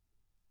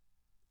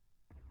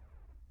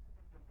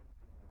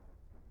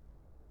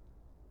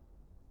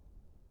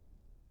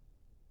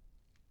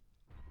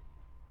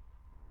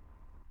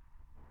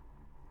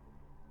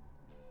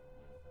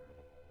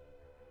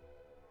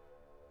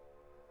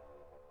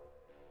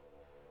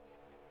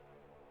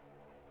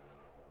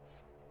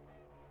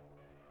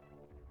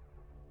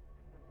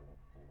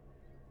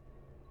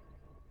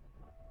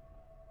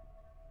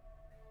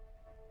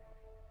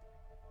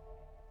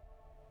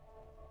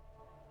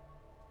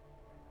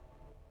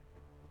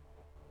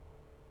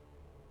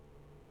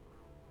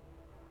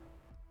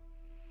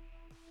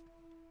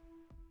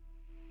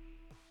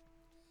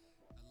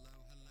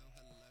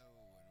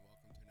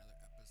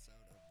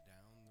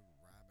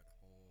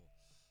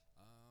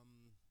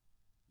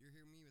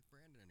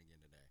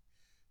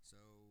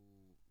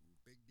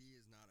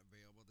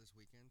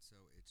this weekend, so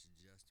it's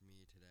just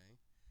me today.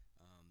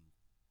 Um,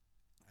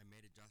 I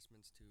made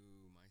adjustments to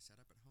my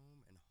setup at home,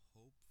 and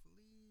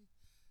hopefully,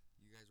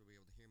 you guys will be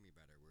able to hear me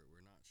better.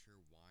 We're not sure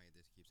why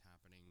this keeps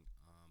happening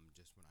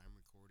just when I'm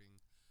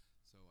recording,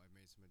 so I've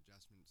made some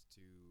adjustments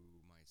to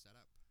my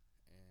setup,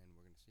 and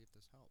we're going to see if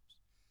this helps.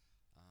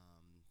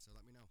 So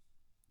let me know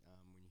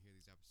when you hear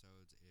these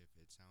episodes if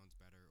it sounds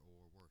better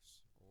or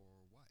worse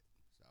or what.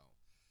 So,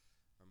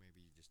 or maybe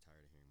you're just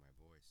tired of hearing my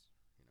voice.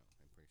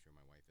 I'm pretty sure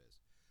my wife is.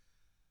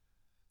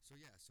 So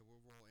yeah, so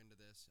we'll roll into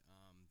this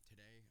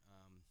today.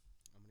 I'm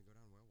gonna go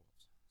down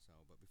werewolves.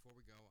 But before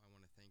we go, I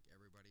want to thank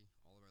everybody,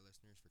 all of our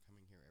listeners, for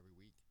coming here every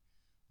week,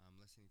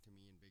 listening to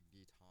me and Big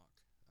D talk.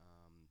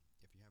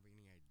 If you have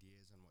any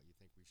ideas on what you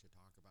think we should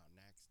talk about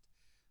next,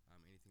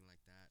 anything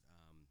like that,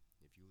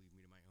 if you leave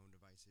me to my own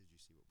devices, you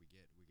see what we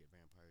get. We get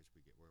vampires,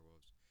 we get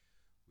werewolves,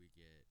 we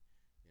get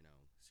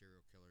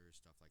serial killers,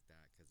 stuff like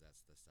that, because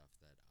that's the stuff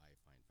that I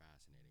find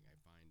fascinating. I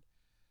find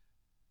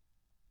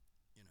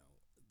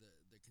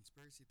the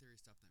conspiracy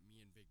theory stuff that me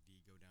and Big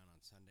D go down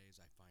on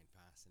Sundays, I find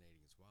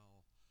fascinating as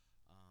well.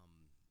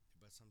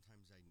 But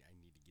sometimes I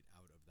need to get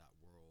out of that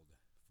world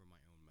for my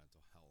own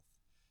mental health.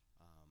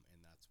 And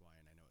that's why,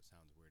 and I know it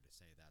sounds weird to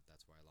say that,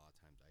 that's why a lot of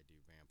times I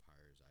do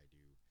vampires, I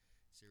do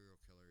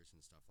serial killers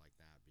and stuff like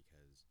that,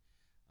 because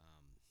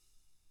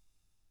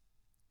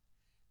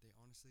they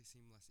honestly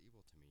seem less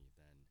evil to me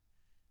than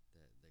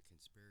the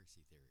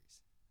conspiracy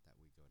theories that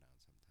we go down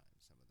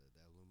sometimes. Some of the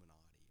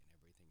Illuminati and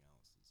everything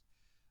else is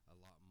a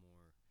lot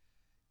more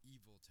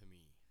evil to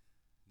me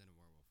than a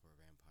werewolf or a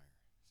vampire.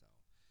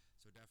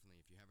 So definitely,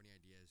 if you have any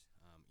ideas,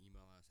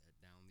 email us at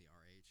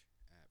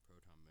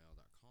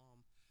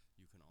downtheRH@protonmail.com.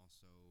 You can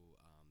also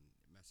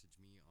message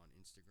me on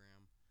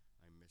Instagram.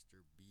 I'm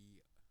Mr.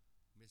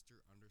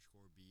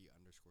 underscore B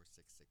underscore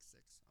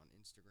 666 on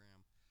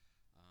Instagram.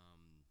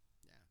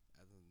 Yeah,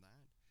 other than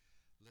that,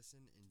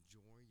 listen,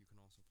 enjoy. You can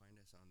also find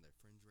us on the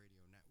Fringe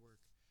Radio Network,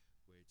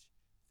 which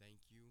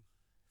thank you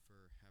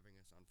for having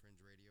us on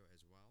Fringe Radio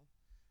as well.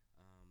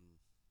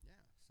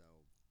 Yeah,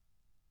 so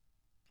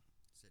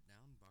sit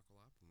down,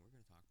 buckle up, and we're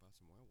going to talk about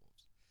some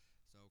werewolves.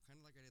 So, kind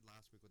of like I did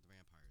last week with the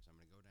vampires, I'm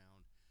going to go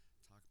down,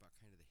 talk about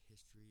kind of the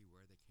history,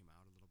 where they came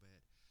out a little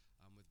bit.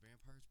 With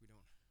vampires, with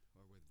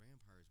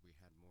vampires, we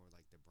had more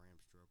like the Bram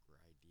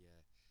Stoker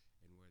idea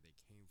and where they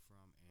came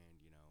from, and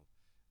Vlad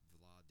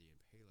the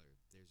Impaler.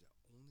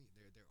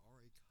 There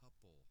are a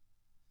couple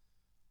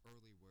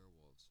early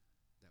werewolves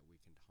that we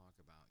can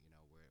talk about,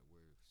 where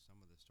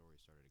some of the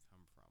stories started to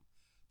come from.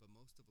 But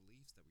most of the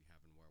beliefs that we have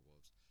in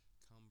werewolves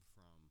come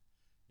from,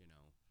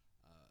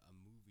 a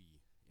movie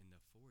in the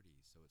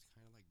 40s. So it's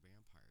kind of like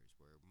vampires,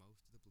 where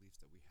most of the beliefs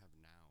that we have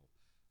now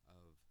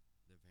of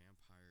the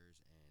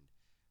vampires and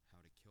how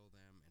to kill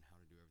them and how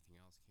to do everything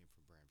else came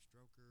from Bram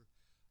Stoker.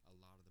 A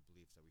lot of the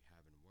beliefs that we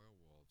have in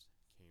werewolves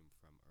came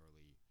from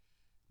early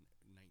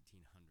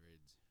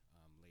 1900s,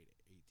 late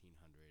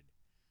 1800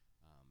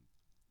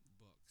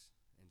 books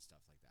and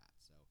stuff like that.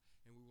 So,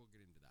 and we will get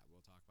into that.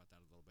 We'll talk about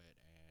that a little bit,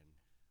 and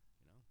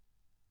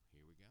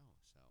here we go.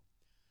 So,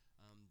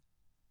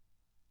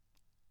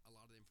 a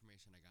lot of the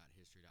information I got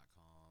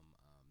history.com.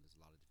 There's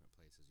a lot of different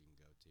places you can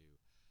go to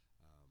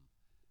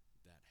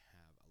that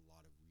have a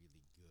lot of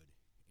really good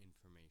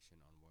information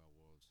on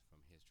werewolves,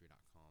 from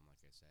history.com, like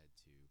I said,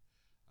 to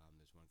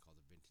there's one called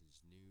the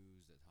Vintage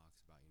News that talks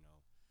about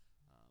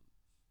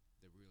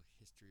the real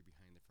history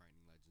behind the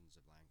frightening legends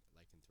of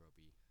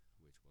lycanthropy,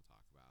 which we'll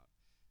talk about.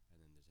 And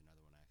then there's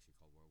another one actually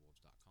called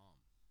werewolves.com,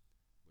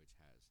 which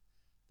has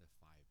the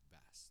 5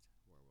 best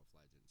werewolf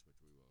legends,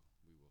 which we will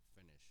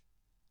finish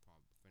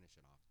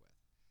it off with.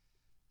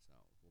 So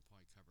we'll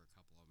probably cover a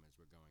couple of them as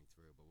we're going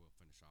through, but we'll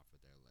finish off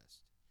with their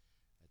list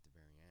at the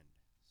very end.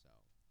 So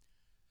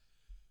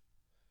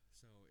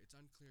it's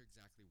unclear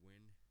exactly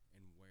when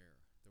and where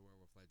the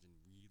werewolf legend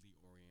really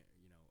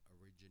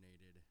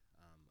originated.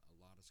 A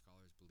lot of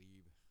scholars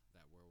believe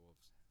that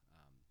werewolves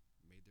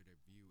made their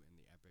debut in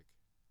the Epic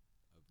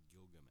of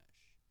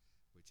Gilgamesh,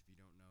 which, if you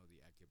don't know,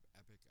 the Epic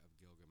of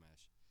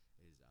Gilgamesh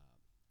is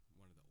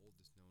one of the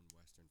oldest known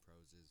Western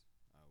proses.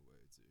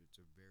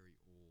 It's a very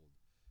old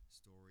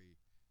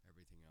story,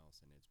 everything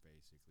else, and it's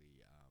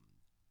basically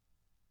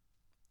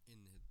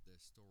in the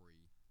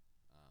story,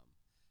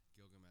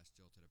 Gilgamesh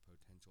jilted a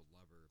potential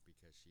lover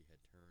because she had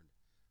turned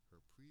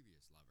her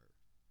previous lover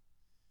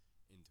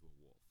into a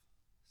wolf.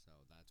 So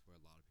that's where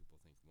a lot of people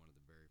think one of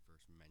the very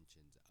first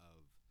mentions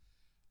of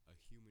a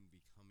human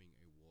becoming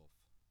a wolf,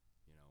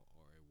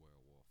 or a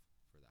werewolf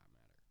for that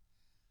matter.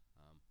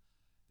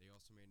 They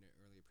also made an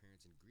early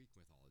appearance in Greek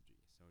mythology.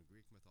 So in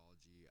Greek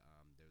mythology,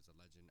 there's a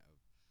legend of,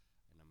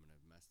 and I'm going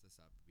to mess this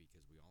up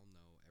because we all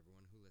know,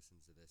 everyone who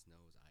listens to this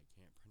knows I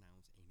can't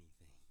pronounce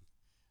anything.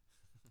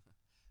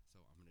 So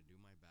I'm going to do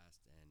my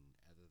best, and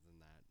other than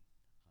that,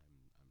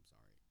 I'm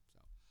sorry.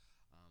 So,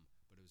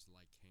 but it was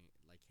Lycaon,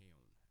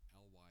 Lycaon.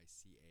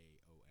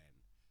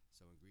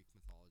 So in Greek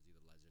mythology,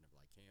 the legend of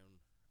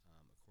Lycaon,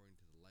 according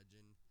to the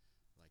legend,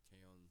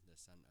 Lycaon, the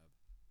son of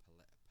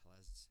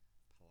Pelasgus,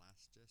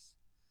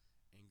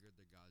 angered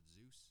the god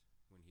Zeus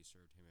when he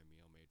served him a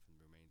meal made from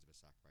the remains of a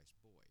sacrificed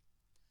boy.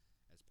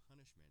 As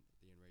punishment,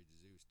 the enraged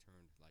Zeus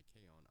turned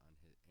Lycaon and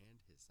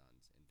his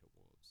sons into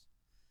wolves.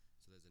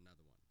 So there's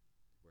another one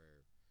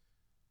where,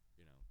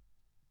 you know,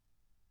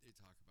 they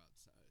talk about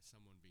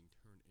someone being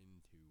turned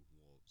into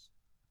wolves.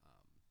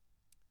 Um,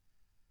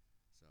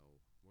 so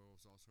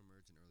werewolves also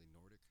emerged in early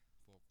Nordic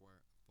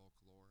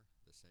folklore.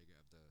 The saga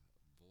of the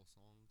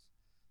Volsungs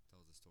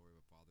tells the story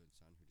of a father and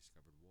son who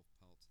discovered wolf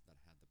pelts that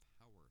had the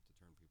power to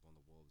turn people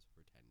into wolves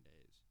for 10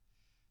 days.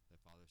 The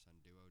father-son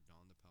duo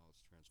donned the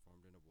pelts,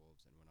 transformed into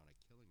wolves, and went on a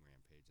killing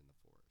rampage in the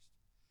forest.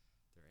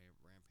 Their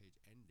rampage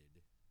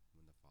ended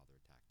when the father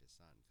attacked his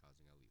son,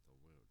 causing a lethal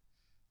wound.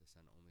 The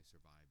son only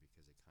survived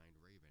because a kind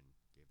raven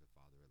gave the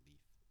father a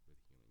leaf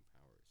with healing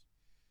powers.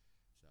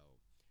 So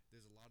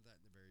there's a lot of that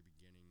in the very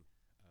beginning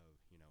of,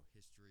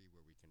 history,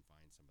 where we can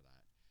find some of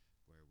that,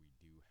 where we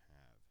do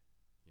have,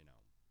 you know,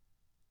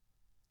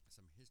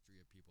 some history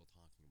of people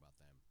talking about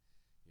them,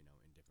 in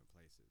different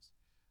places.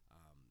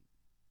 Um,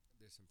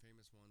 there's some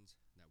famous ones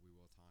that we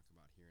will talk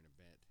about here in a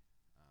bit.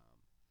 Um,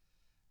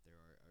 there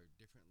are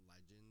different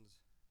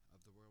legends of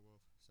the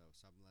werewolf. So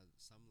some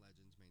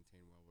legends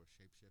maintain werewolves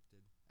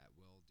shapeshifted at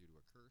will due to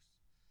a curse.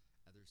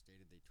 Others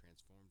stated they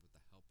transformed with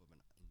the help of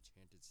an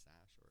enchanted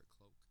sash or a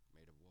cloak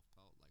made of wolf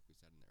pelt, like we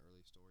said in the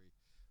early story,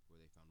 where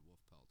they found wolf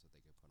pelts that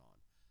they could put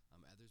on.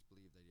 Others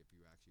believe that if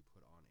you actually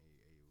put on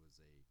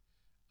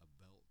a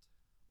belt,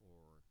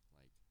 or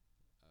like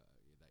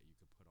that you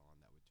could put on,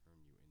 that would turn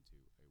you into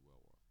a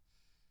werewolf.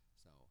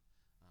 So,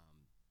 um,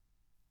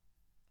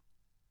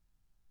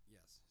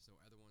 yes. So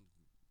other ones,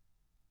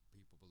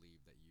 people believe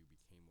that you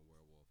became a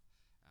werewolf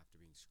after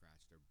being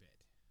scratched or bit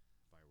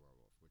by a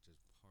werewolf, which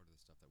is part of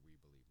the stuff that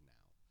we believe now.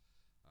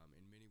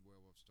 In many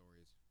werewolf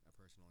stories, a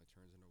person only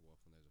turns into a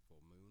wolf when there's a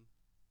full moon.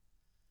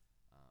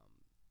 Um,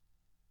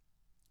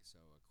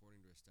 so,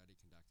 according to a study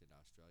conducted at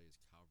Australia's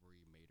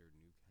Calvary Mater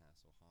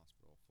Newcastle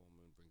Hospital, full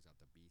moon brings out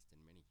the beast in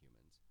many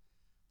humans.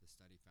 The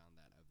study found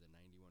that of the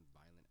 91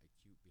 violent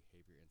acute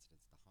behavior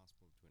incidents at the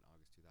hospital between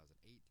August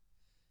 2008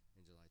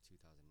 and July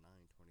 2009,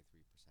 23%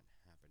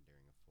 happened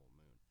during a full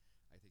moon.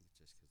 I think it's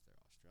just because they're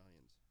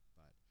Australians,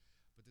 but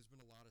there's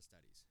been a lot of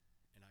studies,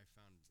 and I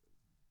found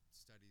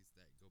studies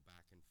that go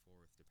back and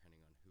forth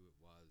depending on who it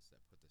was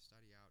that put the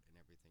study out and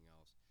everything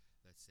else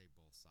that say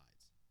both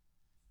sides.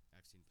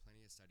 I've seen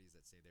plenty of studies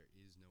that say there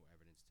is no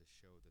evidence to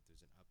show that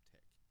there's an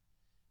uptick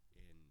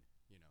in,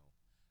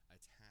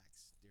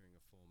 attacks during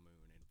a full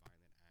moon and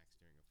violent acts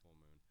during a full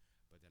moon.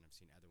 But then I've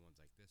seen other ones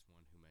like this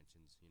one who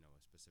mentions,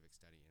 a specific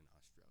study in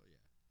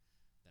Australia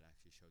that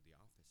actually showed the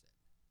opposite,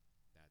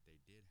 that they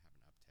did have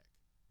an uptick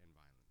in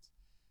violence,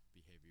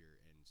 behavior,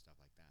 and stuff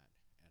like that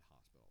at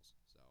hospitals.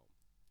 So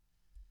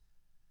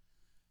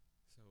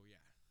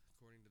yeah,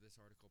 according to this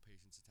article,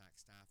 patients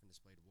attacked staff and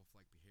displayed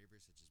wolf-like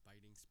behaviors such as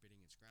biting,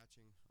 spitting, and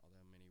scratching.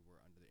 Although many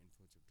were under the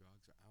influence of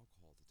drugs or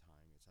alcohol at the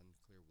time, it's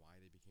unclear why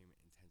they became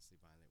intensely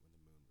violent when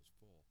the moon was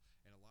full.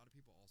 And a lot of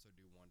people also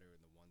do wonder, in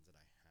the ones that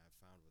I have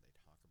found where they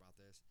talk about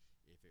this,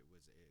 if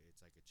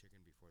it's like a chicken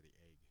before the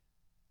egg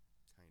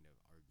kind of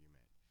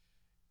argument.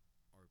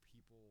 Are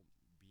people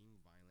being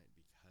violent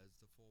because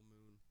the full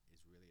moon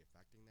is really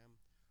affecting them?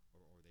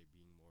 Or are they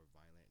being more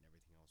violent and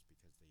everything else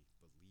because they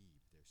believe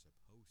they're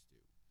supposed to?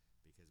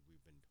 Because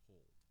we've been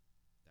told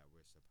that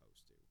we're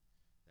supposed to.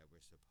 That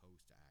we're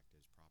supposed to act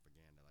as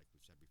propaganda, like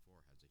we've said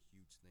before, has a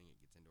huge thing.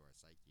 It gets into our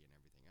psyche and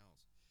everything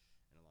else.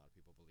 And a lot of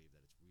people believe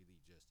that it's really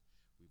just,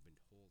 we've been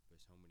told for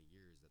so many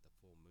years that the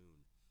full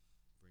moon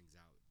brings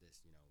out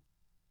this,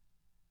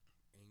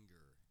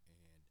 anger,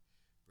 and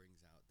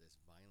brings out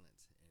this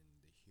violence in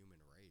the human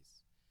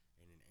race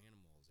and in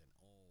animals and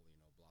all,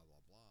 blah,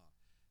 blah, blah,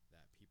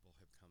 that people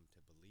have come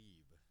to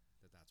believe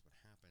that that's what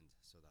happens,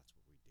 so that's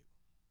what we do.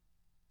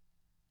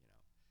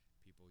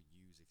 People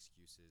use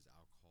excuses,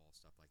 alcohol,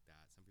 stuff like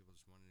that. Some people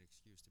just want an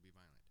excuse to be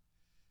violent.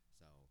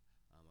 So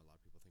a lot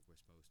of people think we're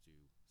supposed to.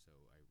 So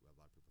a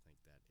lot of people think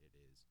that it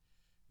is,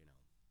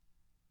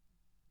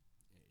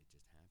 it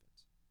just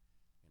happens.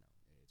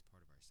 It's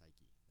part of our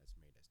psyche that's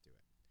made us do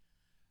it.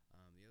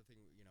 The other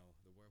thing,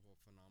 the werewolf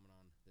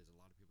phenomenon, there's a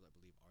lot of people that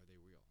believe, are they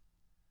real?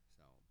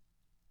 So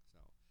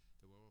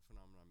the werewolf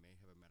phenomenon may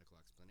have a medical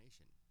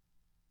explanation.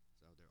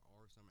 So there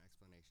are some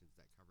explanations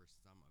that cover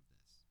some of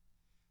this.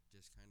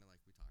 Just kind of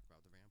like we talk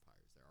about the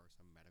vampires. There are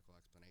some medical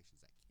explanations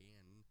that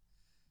can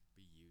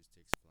be used to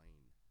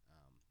explain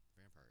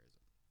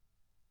vampirism.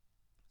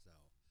 So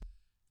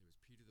there was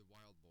Peter the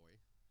Wild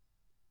Boy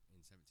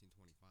in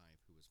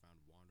 1725 who was found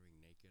wandering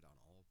naked on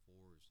all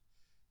fours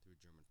through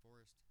a German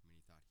forest.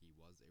 Many thought he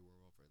was a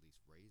werewolf, or at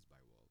least raised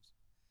by wolves.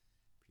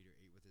 Peter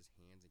ate with his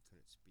hands and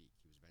couldn't speak.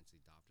 He was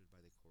eventually adopted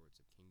by the courts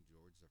of King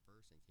George I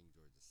and King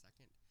George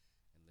II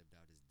and lived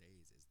out his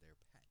days as their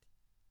pet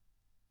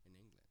in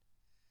England.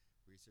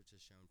 Research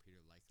has shown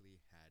Peter likely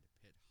had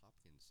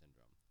Pitt-Hopkins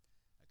syndrome,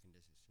 a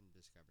condition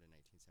discovered in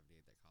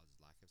 1978 that causes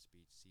lack of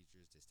speech,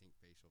 seizures, distinct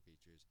facial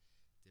features,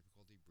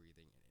 difficulty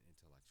breathing, and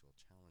intellectual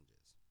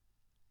challenges.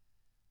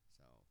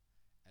 So,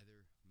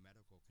 other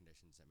medical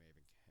conditions that may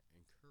have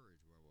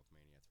encouraged werewolf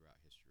mania throughout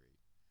history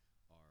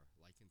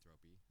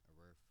lycanthropy, a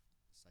rare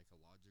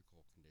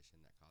psychological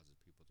condition that causes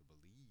people to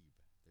believe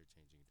they're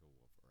changing into a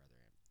wolf or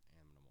other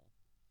animal.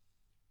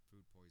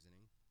 Food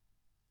poisoning,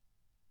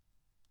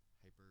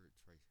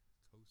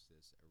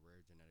 hypertrichosis, a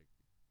rare genetic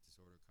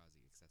disorder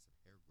causing excessive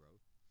hair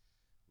growth.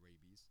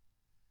 Rabies,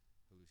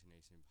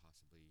 hallucination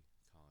possibly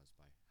caused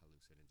by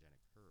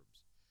hallucinogenic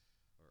herbs.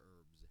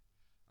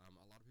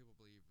 A lot of people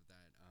believe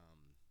that,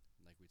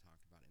 like we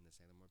talked about in the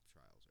Salem witch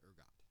trials,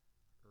 ergot.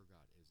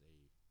 Ergot is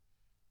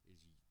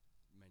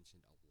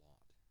mentioned a lot,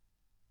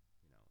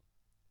 you know,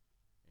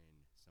 in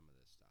some of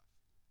this stuff.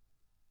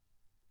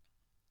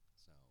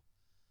 So,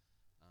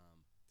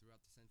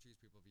 throughout the centuries,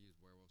 people have used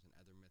werewolves and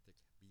other mythic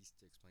beasts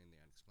to explain the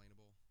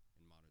unexplainable.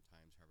 In modern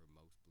times, however,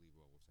 most believe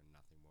werewolves are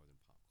nothing more than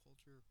pop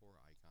culture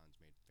horror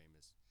icons made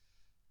famous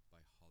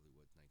by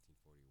Hollywood's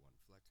 1941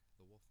 flick,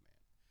 The Wolfman.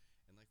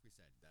 And like we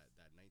said, that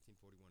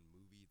 1941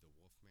 movie, The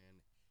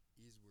Wolfman,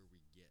 is where we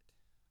get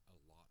a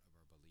lot of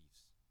our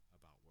beliefs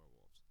about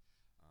werewolves.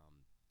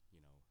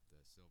 The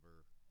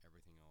silver,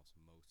 everything else,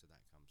 most of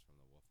that comes from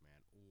The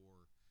Wolfman,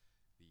 or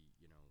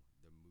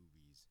the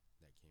movies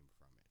that came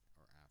from it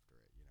or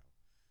after it.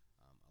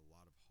 A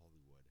lot of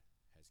Hollywood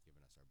has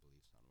given us our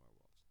beliefs on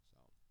werewolves.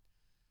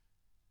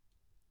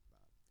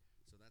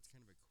 So that's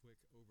kind of a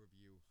quick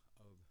overview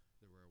of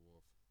the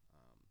werewolf.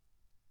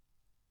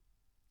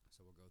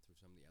 So we'll go through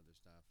some of the other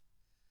stuff.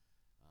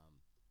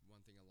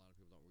 One thing a lot of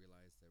people don't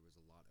realize, there was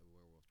a lot of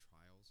werewolf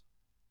trials,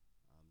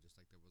 just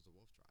like there was a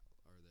wolf trial,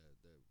 or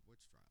the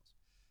witch trials.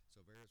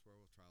 So various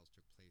werewolf trials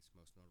took place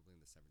most notably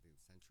in the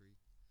 17th century,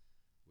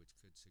 which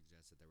could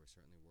suggest that there were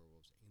certainly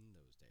werewolves in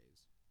those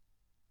days,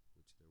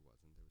 which there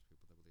wasn't. There was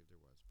people that believed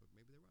there was, but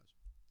maybe there was.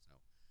 So,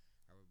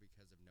 however,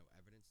 because of no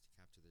evidence to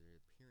capture the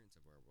appearance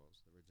of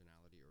werewolves, the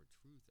originality or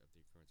truth of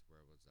the occurrence of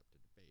werewolves is up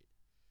to debate.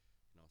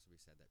 It can also be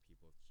said that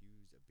people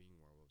accused of being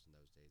werewolves in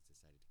those days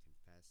decided to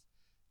confess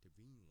to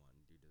being one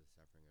due to the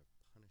suffering of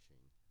punishing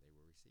they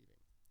were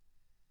receiving.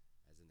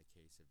 As in the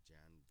case of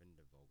Jan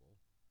Vindevogel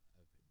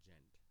of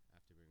Gent,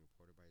 after being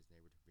reported by his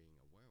neighbor to being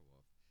a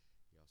werewolf,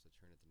 he also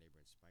turned at the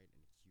neighbor in spite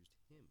and accused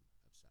him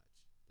of such.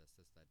 Thus,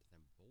 this led to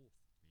them both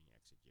being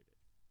executed.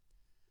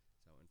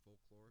 So, in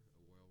folklore,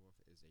 a werewolf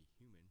is a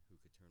human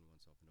who could turn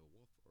oneself into a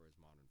wolf, or as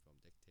modern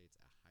film dictates,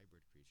 a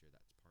hybrid creature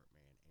that's part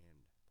man and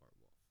part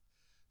wolf.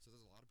 So,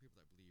 there's a lot of people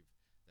that believe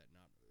that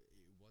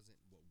it wasn't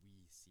what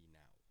we see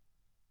now.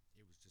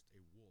 It was just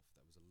a wolf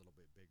that was a little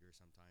bit bigger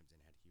sometimes and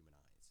had human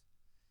eyes.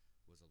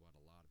 Was what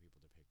a lot of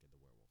people depicted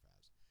the werewolf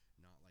as.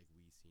 Not like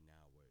we see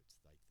now, where it's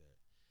like the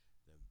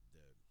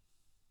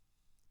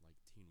like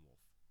Teen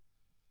Wolf,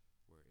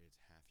 where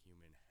it's half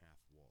human, half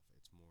wolf.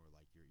 It's more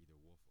like you're either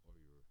wolf or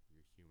you're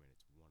human.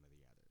 It's one of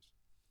the others.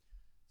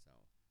 So,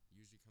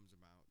 usually comes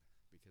about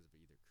because of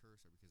either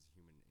curse or because the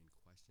human in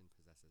question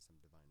possesses some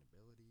divine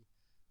ability,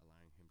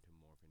 allowing him to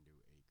morph into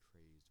a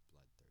crazed,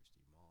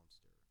 bloodthirsty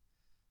monster.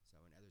 So,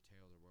 in other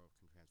tales, a werewolf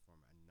can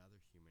transform another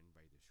human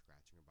by either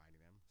scratching or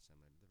biting them,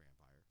 similar to the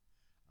vampire.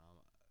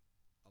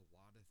 A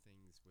lot of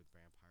things with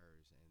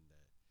vampires and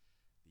the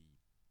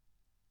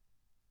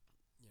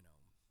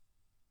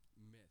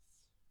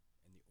myths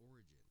and the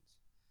origins,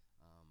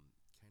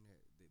 kind of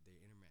they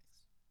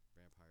intermix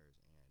vampires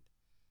and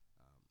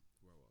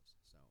werewolves.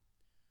 So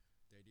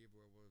the idea of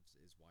werewolves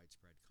is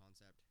widespread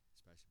concept,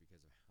 especially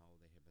because of how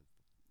they have been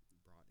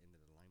brought into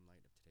the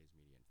limelight of today's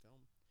media and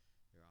film.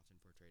 They're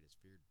often portrayed as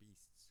feared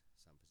beasts,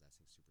 some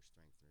possessing super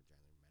strength and are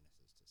generally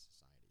menaces to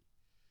society.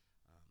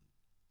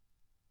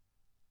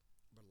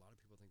 But a lot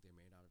of people think they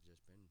may not have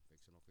just been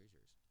fictional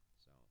creatures.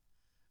 So,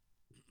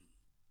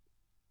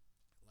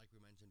 like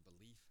we mentioned,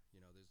 belief.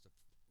 There's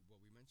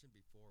what we mentioned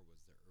before was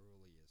the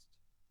earliest,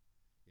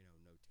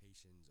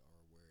 notations,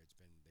 or where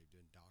they've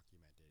been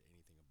documented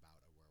anything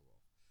about a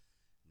werewolf.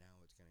 Now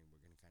we're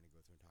gonna kind of go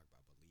through and talk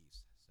about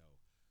beliefs. So,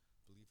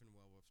 belief in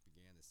werewolves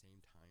began the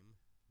same time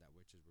that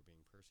witches were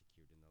being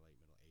persecuted in the late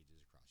Middle Ages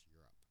across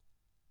Europe.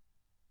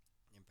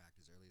 In fact,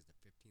 as early as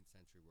the 15th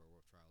century,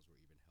 werewolf trials were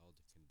even held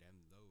to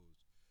condemn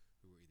those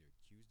who were either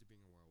accused of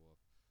being a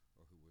werewolf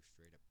or who were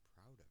straight up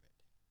proud of it.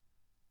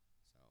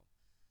 So,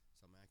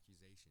 some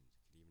accusations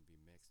could even be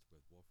mixed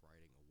with wolf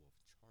riding or wolf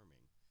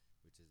charming,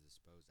 which is the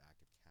supposed act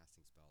of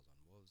casting spells on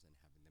wolves and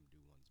having them do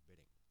one's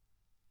bidding.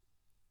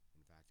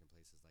 In fact, in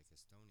places like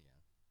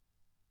Estonia,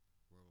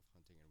 werewolf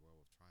hunting and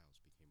werewolf trials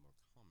became more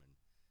common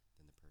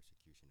than the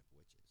persecution of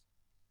witches.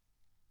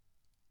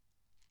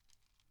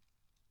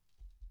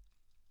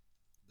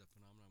 The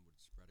phenomenon would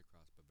spread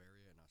across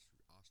Bavaria and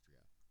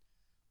Austria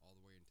all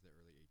the way into the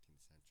early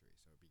 18th century.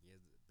 So it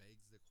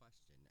begs the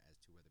question as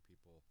to whether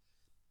people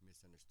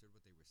misunderstood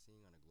what they were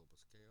seeing on a global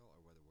scale,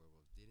 or whether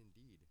werewolves did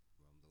indeed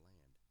roam the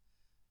land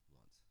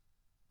once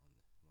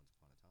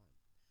upon a time.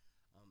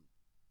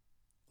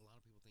 A lot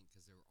of people think,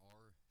 because there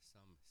are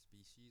some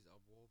species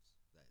of wolves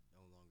that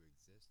no longer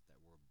exist that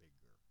were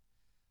bigger,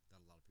 that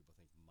a lot of people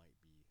think might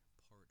be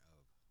part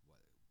of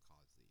what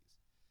caused these.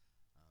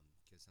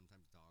 Because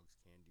sometimes dogs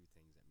can do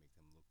things that make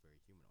them look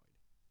very humanoid,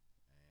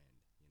 and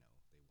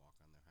they walk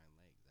on their hind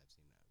legs. I've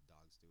seen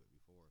dogs do it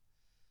before,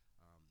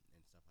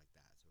 and stuff like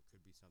that. So it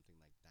could be something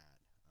like that.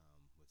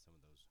 with some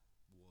of those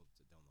wolves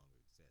that no longer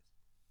exist.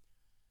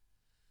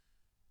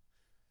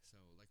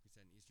 So, like we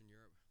said, in Eastern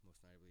Europe,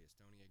 most notably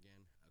Estonia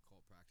again,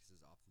 occult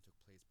practices often took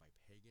place by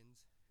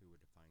pagans who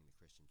were defying the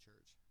Christian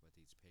church, but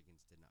these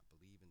pagans did not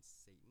believe in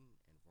Satan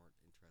and weren't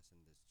interested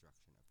in the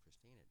destruction of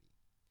Christianity.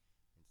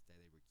 Instead,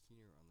 they were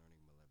keener on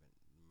learning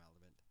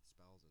malevolent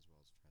spells as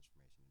well as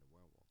transformation into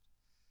werewolves.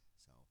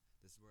 So,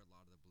 this is where a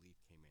lot of the belief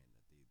came in,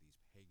 that these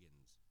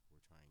pagans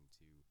were trying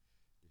to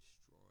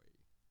destroy,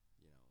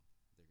 you know,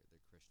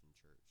 their Christian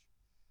church.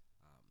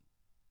 Um,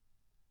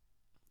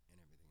 and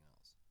everything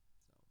else.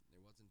 So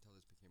it wasn't until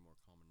this became more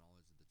common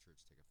knowledge that the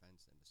church took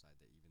offense and decided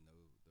that even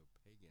though the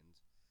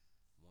pagans,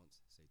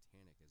 once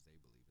satanic as they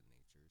believe in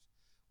natures,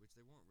 which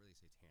they weren't really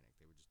satanic,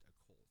 they were just a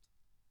cult.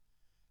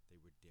 They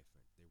were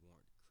different. They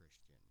weren't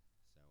Christian.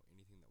 So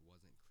anything that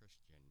wasn't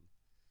Christian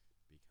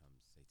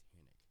becomes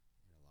satanic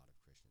in a lot of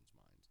Christians'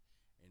 minds.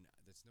 And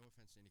that's no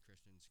offense to any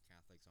Christians,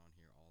 Catholics on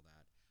here, all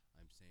that.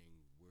 I'm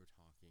saying we're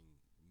talking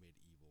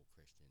medieval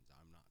Christians.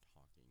 I'm not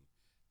talking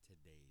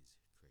today's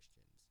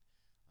Christians.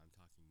 I'm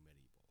talking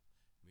medieval.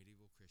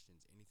 Medieval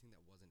Christians, anything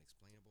that wasn't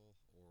explainable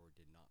or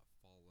did not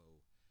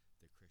follow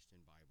the Christian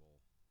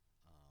Bible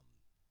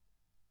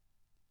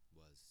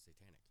was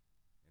satanic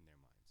in their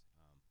minds.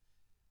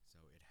 So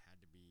it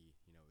had to be,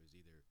 it was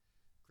either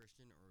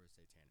Christian or it was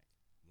satanic.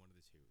 One of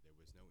the two. There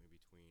was no in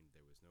between.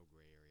 There was no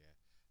gray area.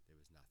 There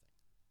was nothing.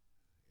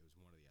 It was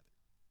one or the other.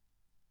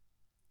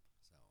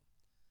 So,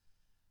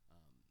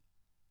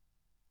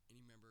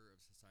 any member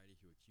of society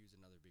who accused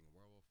another of being a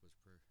werewolf was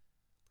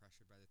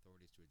pressured by the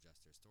authorities to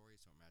adjust their story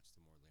so it matched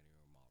the more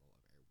linear model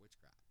of air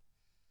witchcraft.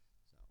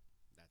 So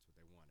that's what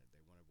they wanted.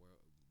 They wanted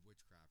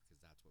witchcraft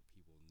because that's what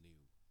people knew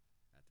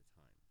at the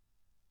time.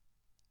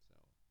 So,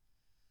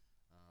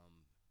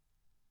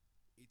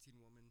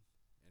 18 women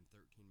and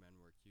 13 men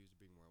were accused of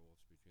being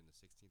werewolves between the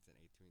 16th and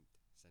 18th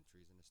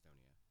centuries in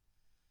Estonia.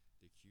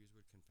 The accused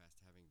would confess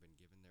to having been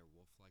given their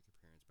wolf-like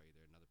appearance by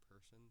either another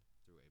person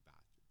through a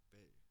bite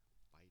or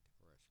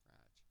a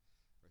scratch,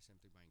 or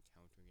simply by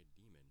encountering a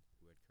demon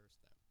who had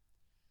cursed them.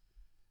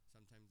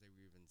 Sometimes they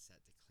were even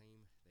set to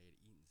claim they had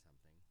eaten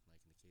something,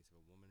 like in the case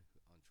of a woman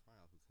on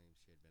trial who claimed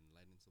she had been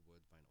led into the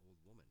woods by an old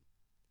woman.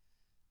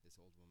 This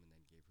old woman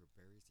then gave her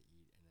berries to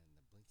eat, and in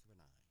the blink of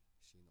an eye,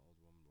 she and the old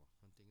woman were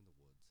hunting in the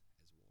woods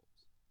as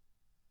wolves.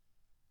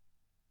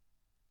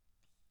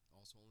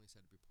 Also only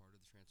said to be part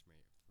of the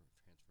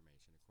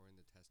transformation, according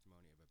to the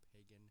testimony of a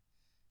pagan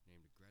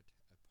named Gret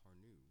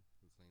Parnu,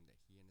 who claimed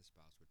that he and his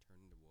spouse would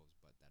turn into wolves,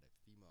 but that a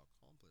female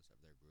accomplice of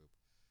their group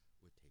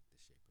would take the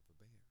shape of a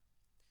bear.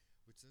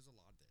 Which there's a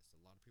lot of this.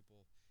 A lot of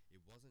people,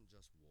 it wasn't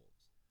just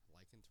wolves.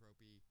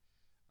 Lycanthropy,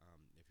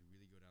 if you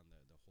really go down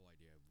the whole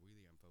idea of,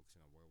 really I'm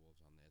focusing on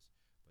werewolves on this,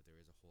 but there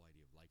is a whole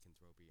idea of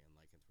lycanthropy, and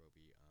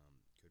lycanthropy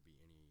could be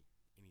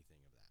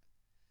anything of that.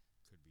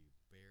 Could be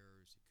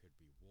bears, it could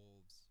be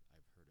wolves.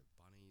 I've heard of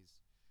bunnies.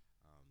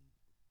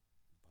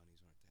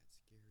 Bunnies aren't that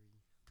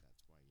scary.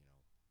 That's why,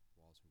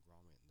 Wallace and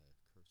Gromit and the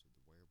Curse of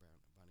the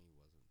Bunny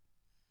wasn't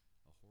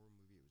a horror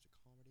movie, it was a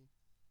comedy.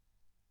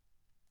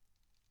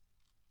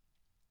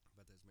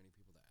 But there's many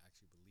people that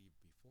actually believed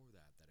before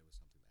that it was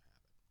something that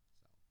happened.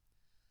 So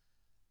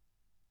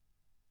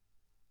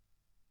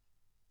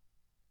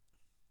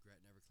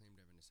Gret never claimed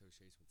to have an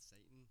association with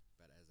Satan,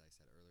 but as I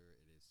said earlier,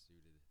 it is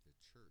suited the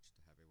church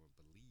to have everyone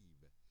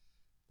believe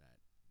that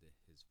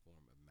his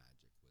form of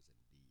magic was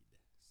indeed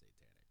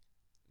satanic.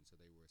 And so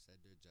they were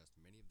said to adjust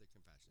many of their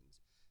confessions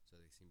so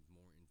they seemed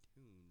more in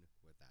tune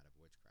with that of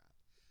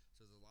witchcraft.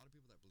 So there's a lot of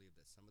people that believe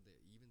that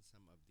even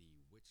some of the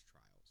witch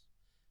trials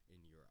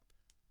in Europe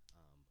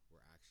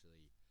were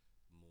actually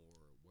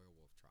more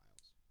werewolf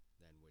trials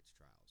than witch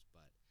trials.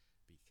 But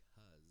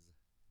because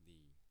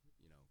the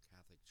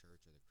Catholic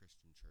Church or the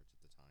Christian Church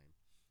at the time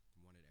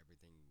wanted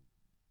everything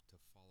to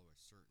follow a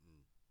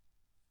certain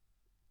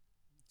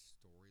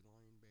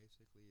storyline,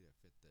 basically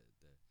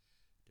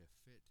to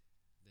fit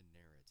the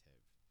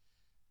narrative,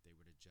 they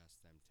would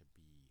adjust them to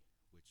be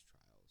witch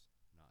trials,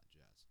 not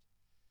just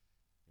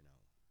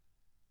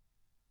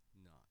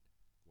not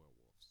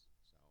werewolves.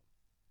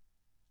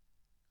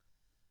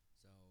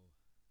 So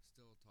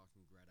still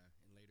talking Greta,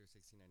 in later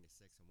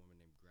 1696, a woman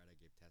named Greta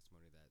gave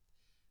testimony that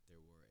there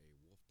were a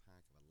wolf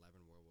pack of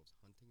 11 werewolves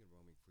hunting and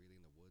roaming freely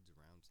in the woods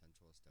around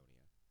central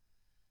Estonia.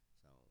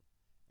 So,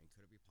 and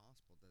could it be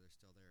possible that they're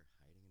still there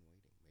hiding and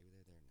waiting? Maybe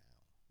they're there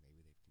now. Maybe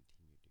they've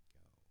continued to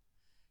go.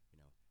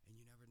 And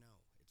you never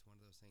know. It's one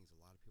of those things, a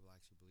lot of people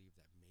actually believe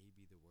that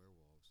maybe the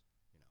werewolves,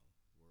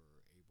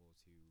 were able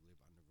to live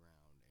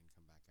underground and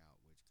come back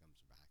out, which comes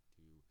back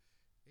to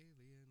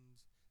aliens.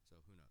 So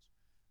who knows?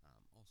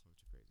 All sorts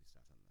of crazy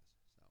stuff on this.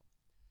 So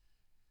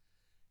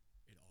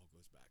it all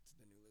goes back to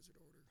the New Lizard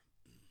Order.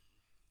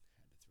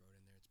 Had to throw it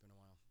in there. It's been a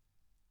while.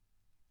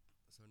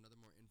 So another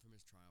more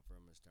infamous trial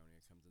from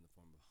Estonia comes in the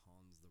form of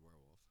Hans the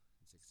Werewolf.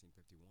 In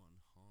 1651,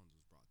 Hans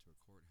was brought to a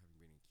court having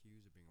been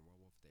accused of being a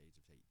werewolf at the age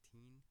of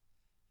 18.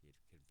 He had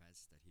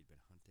confessed that he'd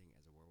been hunting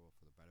as a werewolf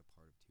for the better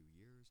part of 2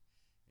 years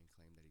and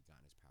claimed that he'd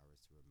gotten his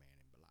powers through a man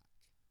in black.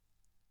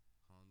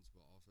 Hans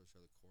will also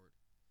show the court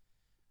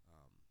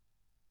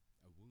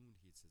wound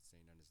he had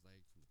sustained on his leg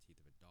from the teeth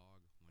of a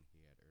dog, one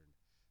he had earned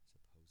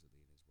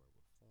supposedly in his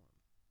werewolf form.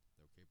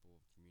 Though capable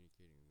of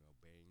communicating and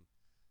obeying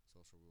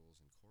social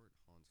rules in court,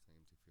 Hans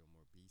claimed to feel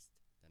more beast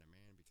than a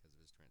man because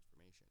of his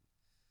transformation.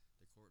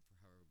 The court,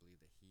 however,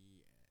 believed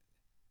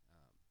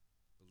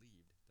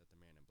that the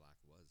man in black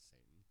was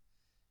Satan,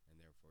 and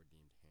therefore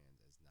deemed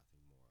Hans as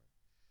nothing more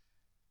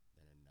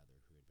than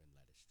another who had been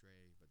led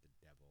astray by the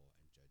devil,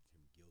 and judged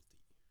him guilty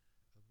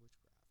of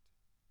witchcraft.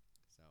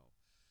 So,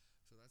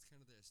 so that's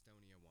kind of the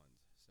Estonia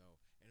ones. So,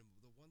 and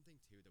the one thing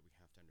too that we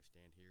have to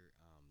understand here,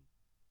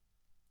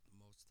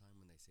 most of the time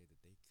when they say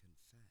that they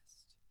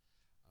confessed,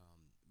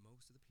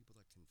 most of the people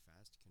that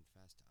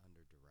confessed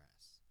under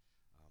duress.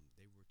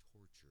 They were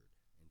tortured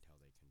until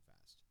they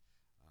confessed.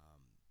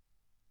 Um,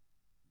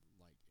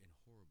 like, and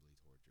horribly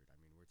tortured. I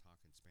mean, we're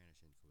talking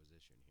Spanish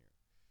Inquisition here,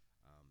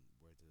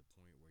 where to the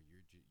point where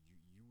you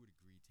would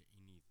agree to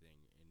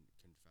anything and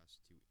confess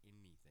to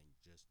anything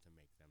just to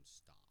make them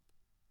stop.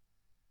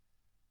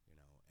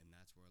 And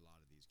that's where a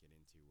lot of these get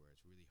into, where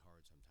it's really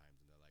hard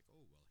sometimes, and they're like,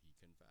 "Oh, well, he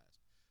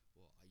confessed."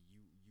 Well,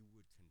 you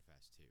would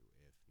confess too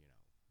if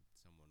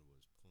someone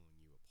was pulling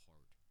you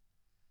apart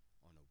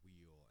on a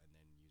wheel and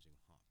then using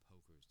hot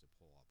pokers to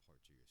pull out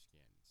parts of your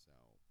skin. So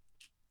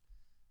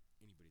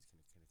anybody's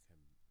gonna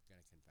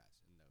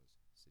confess in those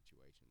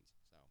situations.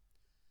 So,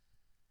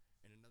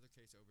 in another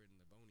case over in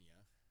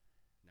Livonia,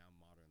 now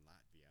modern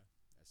Latvia,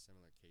 a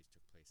similar case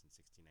took place in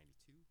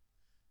 1692.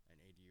 An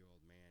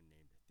 80-year-old man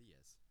named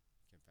Theus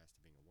confessed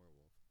to being a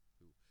werewolf,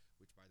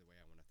 which by the way,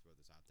 I want to throw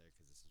this out there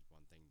because this is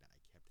one thing that I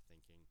kept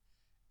thinking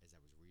as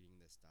I was reading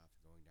this stuff,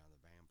 going down the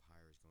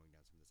vampires, going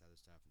down some of this other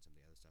stuff, and some of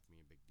the other stuff me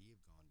and Big D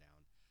have gone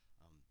down.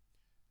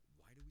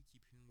 Why do we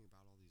keep hearing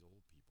about all these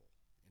old people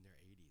in their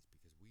 80s?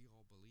 Because we've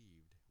all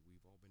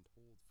been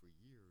told for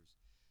years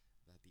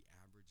that the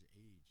average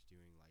age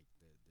during like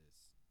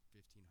this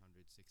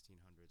 1500s,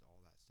 1600s, all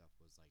that stuff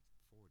was like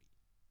 40.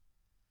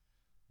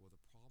 Well,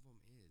 the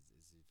problem is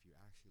if you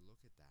actually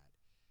look at that,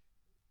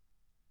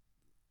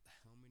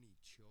 how many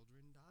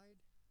children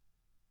died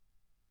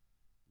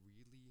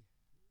really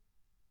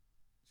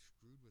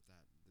screwed with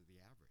that the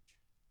average.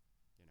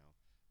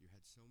 You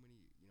had so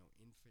many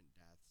infant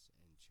deaths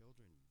and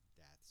children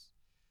deaths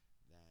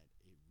that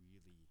it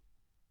really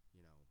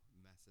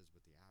messes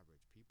with the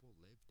average. People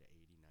lived to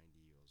 80,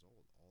 90 years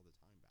old all the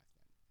time back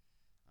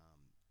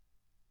then.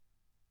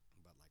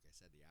 But like I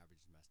said, the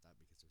average is messed up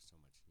because there's so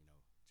much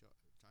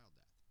child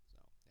death.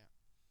 So yeah.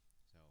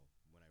 So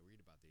when I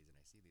read about these and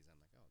I see these, I'm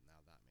like, oh,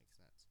 now that makes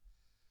sense.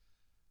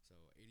 So,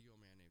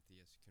 80-year-old man named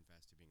Theus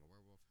confessed to being a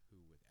werewolf who,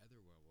 with other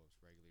werewolves,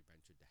 regularly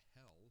ventured to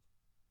hell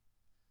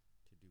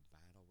to do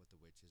battle with the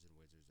witches and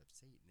wizards of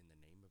Satan in the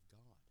name of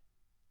God.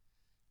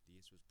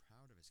 Theus was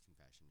proud of his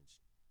confession and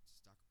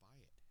stuck by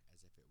it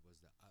as if it was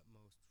the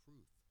utmost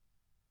truth.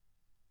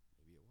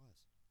 Maybe it was.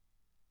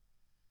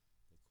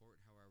 The court,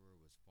 however,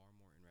 was far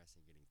more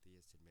interested in getting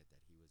Theus to admit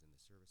that he was in the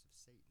service of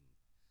Satan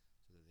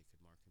so that they could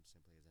mark him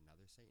simply as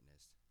another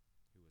Satanist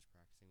who was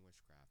practicing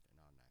witchcraft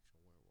and not an actual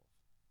werewolf.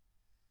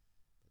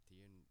 But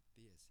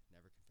Theus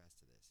never confessed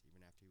to this.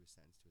 Even after he was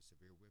sentenced to a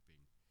severe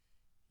whipping,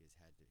 he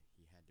had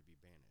to be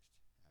banished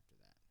after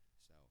that.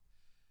 So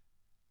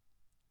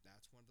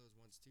that's one of those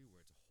ones too, where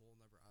it's a whole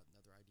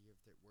another idea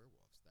of the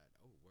werewolves. That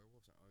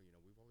werewolves are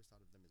we've always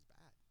thought of them as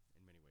bad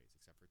in many ways,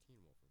 except for Teen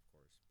Wolf, of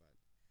course. But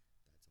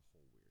that's a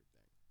whole weird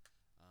thing.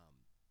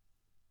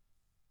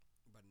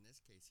 But in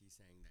this case, he's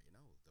saying that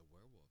the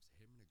werewolves,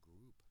 him and a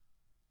group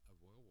of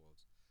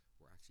werewolves,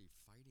 were actually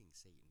fighting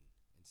Satan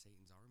and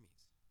Satan's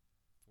armies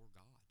for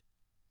God.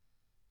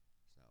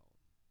 So,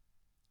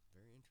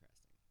 very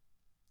interesting.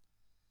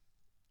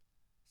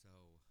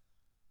 So,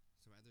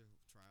 some other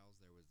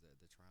trials, there was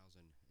the trials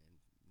in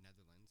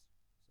Netherlands.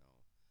 So,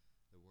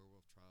 the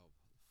werewolf trial of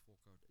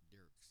Volkert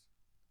Dirks.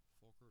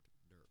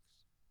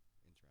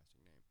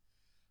 Interesting name.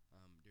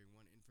 During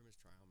one infamous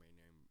trial, a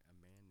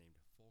man named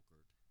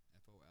Volkert,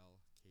 Folkert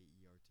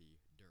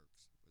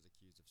Dirks, was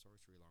accused of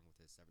sorcery along with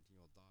his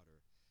 17-year-old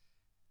daughter,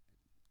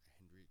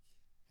 Hendrikje.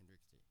 So,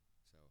 Hendrikje.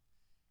 So,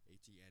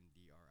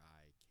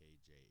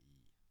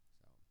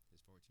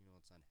 his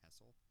 14-year-old son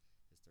Hessel,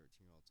 his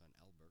 13-year-old son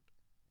Elbert,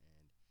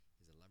 and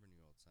his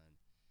 11-year-old son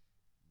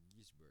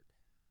Gisbert,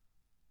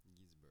 and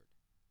his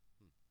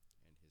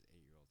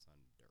 8-year-old son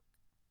Dirk.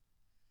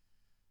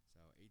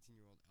 So,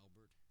 18-year-old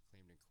Elbert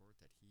claimed in court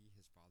that he,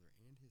 his father,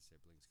 and his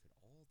siblings could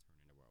all turn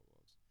into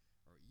werewolves,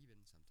 or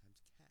even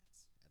sometimes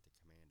cats, at the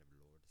command of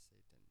Lord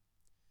Satan.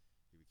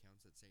 He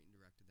recounts that Satan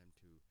directed them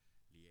to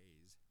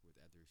liaise with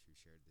others who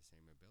shared the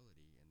same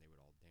ability, and they would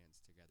all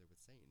dance together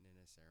with Satan in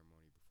a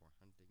ceremony before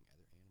hunting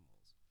other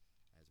animals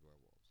as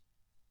werewolves.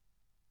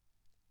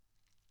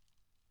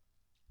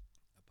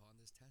 Upon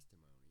this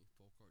testimony,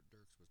 Volkert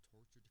Dirks was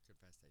tortured to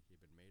confess that he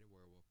had been made a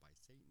werewolf by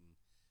Satan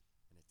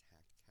and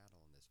attacked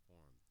cattle in this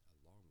form,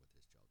 along with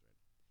his children.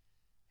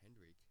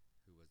 Hendrik,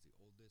 who was the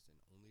oldest and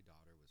only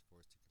daughter, was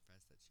forced to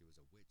confess that she was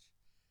a witch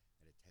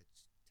and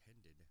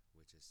attended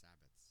witches'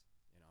 Sabbaths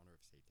in honor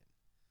of Satan.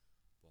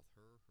 Both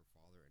her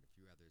father, and a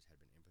few others had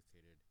been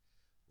implicated,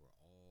 were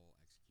all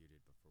executed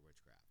executed but for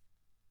witchcraft.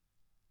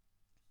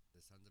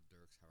 The sons of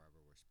Dirks, however,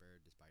 were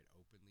spared despite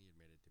openly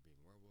admitted to being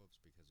werewolves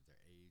because of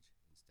their age.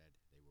 Instead,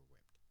 they were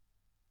whipped.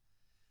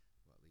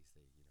 Well, at least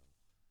they,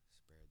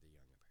 spared the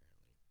young,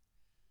 apparently.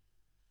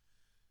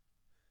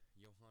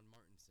 Johann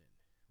Martensen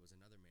was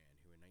another man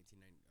who in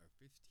 1595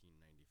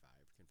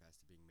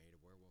 confessed to being made a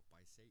werewolf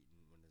by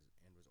Satan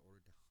and was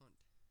ordered to hunt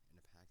in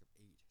a pack of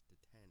 8 to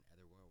 10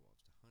 other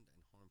werewolves to hunt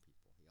and harm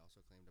people. He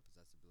also claimed to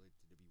possess the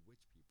ability to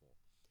bewitch people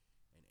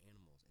and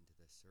animals into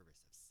the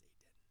service of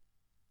Satan.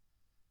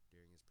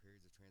 During his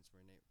periods of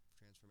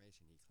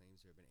transformation, he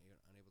claims to have been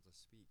unable to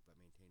speak but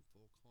maintained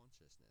full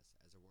consciousness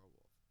as a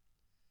werewolf.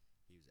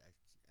 He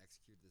was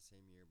executed the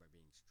same year by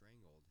being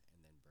strangled and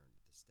then burned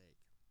at the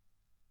stake.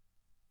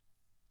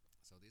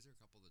 So these are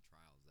a couple of the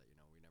trials that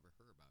we never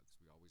heard about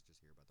because we always just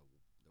hear about the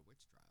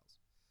witch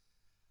trials.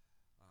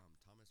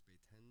 Thomas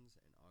Béthens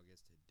and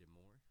Auguste de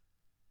Moor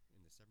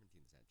in the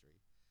 17th century.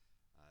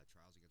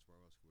 Trials against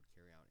werewolves would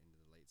carry out into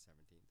the late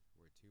 17th,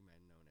 where two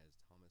men known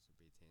as Thomas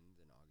Béthens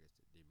and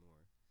Auguste de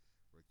Moor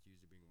were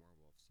accused of being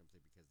werewolves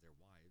simply because their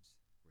wives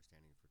were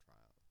standing for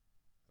trial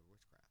of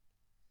witchcraft.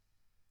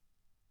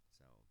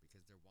 So,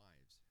 because their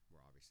wives were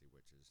obviously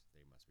witches,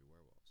 they must be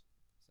werewolves.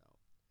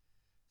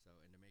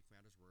 And to make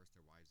matters worse,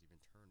 their wives even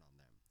turned on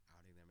them,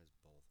 outing them as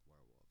both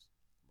werewolves.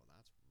 Well,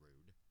 that's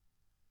rude.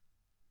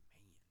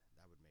 Man,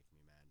 that would make me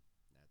mad.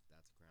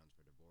 That's grounds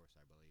for divorce,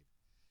 I believe.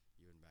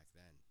 Even back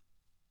then.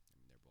 I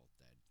mean, they're both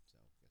dead,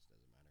 so I guess it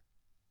doesn't matter.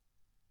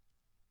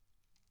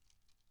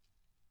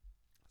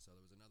 So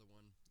there was another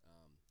one.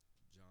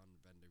 John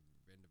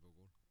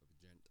Vendevogel of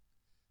Gent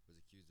was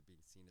accused of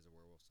being seen as a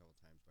werewolf several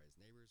times by his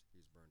neighbors. He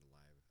was burned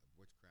alive of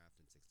witchcraft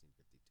in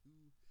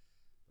 1652.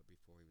 But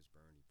before he was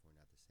burned, he pointed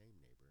out the same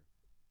neighbor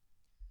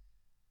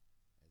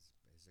as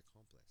his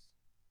accomplice,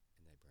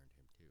 and they burned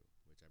him too,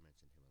 which I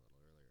mentioned him a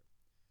little earlier.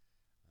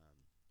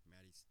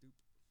 Matty Stoop,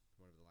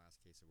 one of the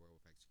last cases of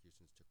werewolf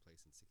executions, took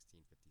place in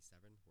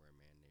 1657, where a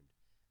man named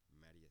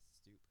Matthias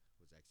Stoop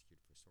was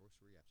executed for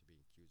sorcery after being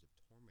accused of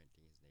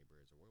tormenting his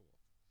neighbor as a werewolf.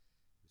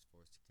 He was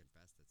forced to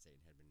confess that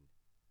Satan had been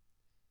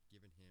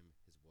given him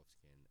his wolf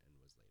skin and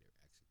was later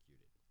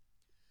executed.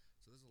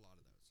 So there's a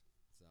lot of those.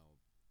 So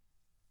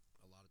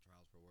a lot of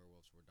trials for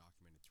werewolves were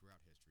documented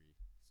throughout history,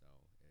 so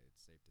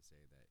it's safe to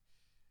say that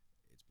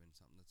it's been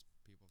something that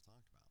people have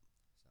talked about.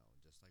 So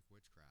just like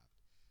witchcraft,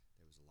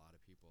 there was a lot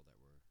of people that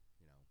were,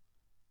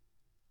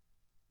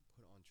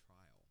 put on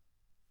trial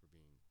for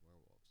being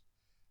werewolves.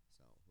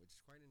 So, which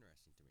is quite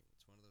interesting to me.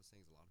 It's one of those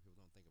things a lot of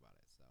people don't think about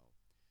it. So,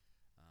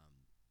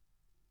 um,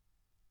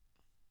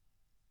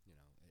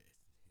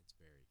 it's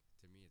very,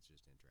 to me, it's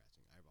just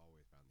interesting. I've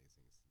always found these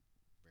things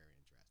very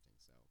interesting.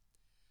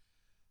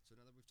 So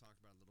now that we've talked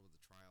about a little bit of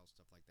the trials,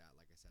 stuff like that,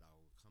 like I said,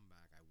 I'll come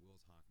back. I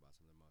will talk about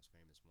some of the most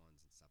famous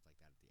ones and stuff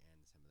like that at the end.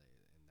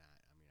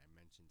 I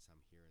mentioned some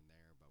here and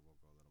there, but we'll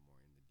go a little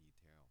more into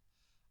detail.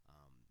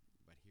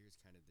 But here's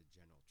kind of the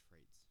general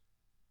traits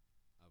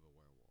of a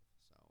werewolf.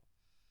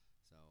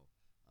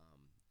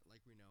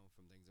 Like we know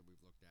from things that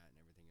we've looked at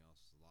and everything else,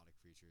 a lot of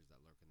creatures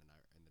that lurk in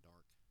the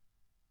dark.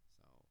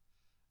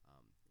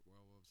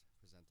 Werewolves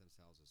present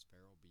themselves as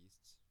feral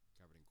beasts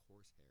covered in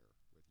coarse hair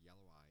with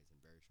yellow eyes and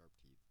very sharp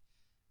teeth,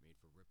 made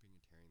for ripping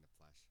and tearing the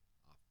flesh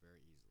off very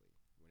easily.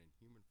 When in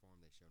human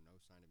form, they show no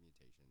sign of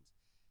mutations,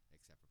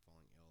 except for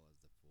falling ill as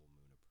the full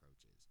moon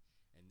approaches.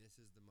 And this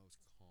is the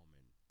most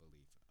common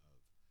belief of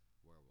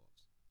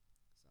werewolves.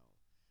 So,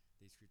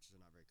 these creatures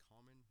are not very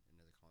common, and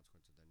as a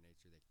consequence of their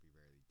nature, they can be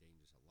very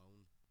dangerous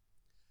alone.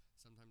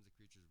 Sometimes the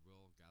creatures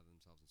will gather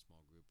themselves in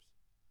small groups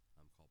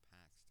called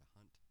packs to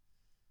hunt.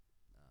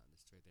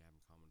 This trait they have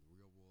in common with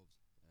real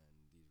wolves,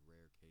 and these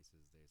rare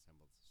cases, they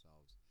assemble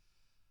themselves.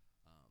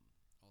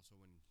 Also,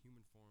 when in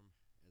human form,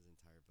 as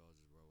entire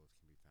villages, werewolves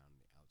can be found in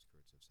the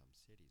outskirts of some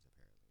cities,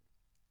 apparently.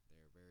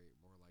 They are very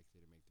more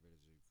likely to make the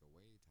villagers go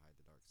away to hide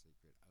the dark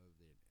secret of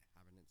the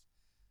inhabitants.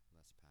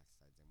 Unless the pack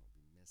decides they won't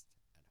be missed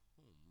at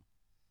home,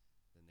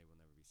 then they will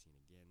never be seen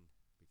again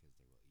because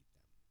they will eat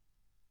them.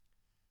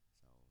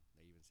 So,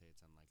 they even say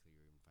it's unlikely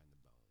you'll even find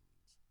the bones.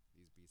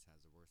 These beasts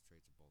has the worst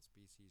traits of both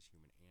species,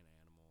 human and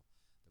animal,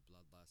 the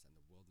bloodlust and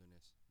the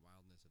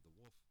wildness of the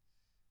wolf,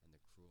 and the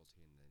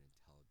cruelty and the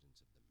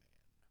intelligence of the man.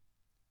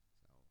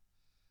 So,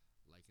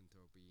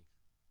 lycanthropy,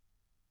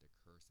 the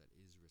curse that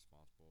is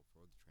responsible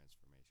for the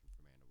transformation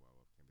from man to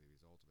werewolf, can be the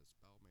result of a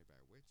spell made by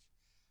a witch,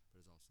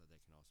 but is also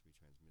that can also be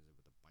transmitted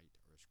with a bite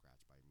or a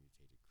scratch by a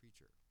mutated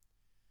creature.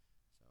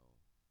 So,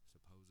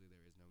 supposedly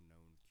there is no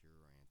known cure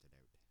or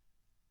antidote.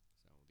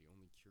 So, the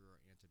only cure or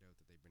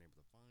antidote that they've been able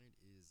to find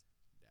is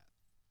death.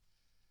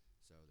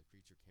 So, the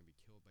creature can be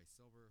killed by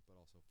silver, but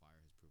also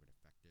fire has proven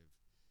effective,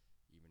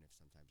 even if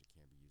sometimes it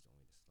can be used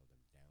only to slow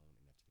them down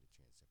enough to get a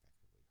chance to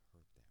effectively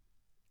hurt them.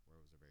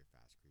 Werewolves are very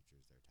fast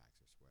creatures, their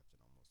attacks are swift and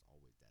almost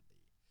always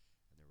deadly,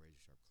 and their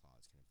razor-sharp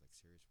claws can inflict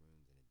serious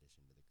wounds in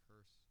addition to the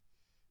curse.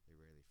 They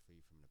rarely flee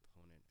from an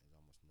opponent, as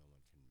almost no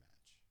one can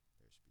match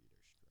their speed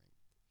or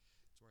strength.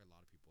 That's why a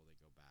lot of people, they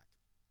go back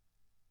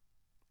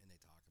and they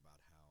talk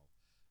about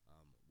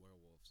how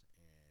werewolves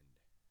and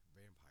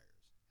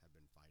vampires have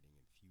been fighting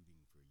and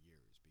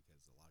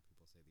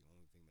say the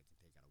only thing that can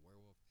take out a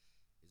werewolf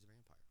is a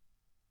vampire.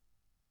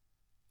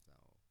 So,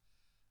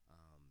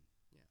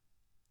 yeah,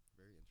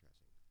 very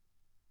interesting.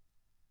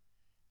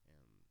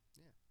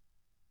 Yeah,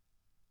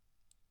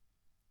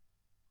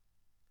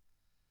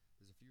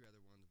 there's a few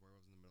other ones.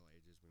 Werewolves in the Middle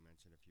Ages. We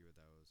mentioned a few of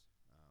those.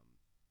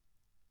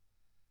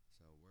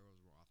 So werewolves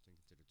were often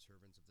considered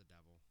servants of the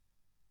devil.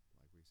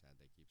 Like we said,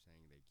 they keep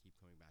saying they keep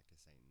coming back to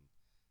Satan.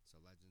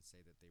 So legends say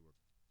that they were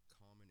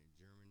common in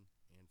German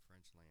and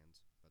French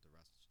lands, but the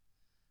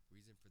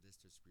reason for this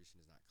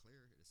distribution is not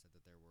clear. It is said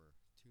that there were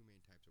two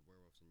main types of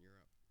werewolves in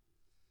Europe: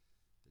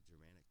 the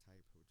Germanic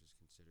type, which is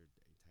considered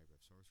a type of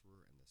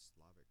sorcerer, and the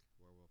Slavic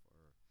werewolf,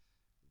 or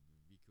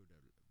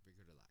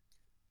Vikodalak.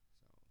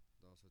 So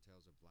there are also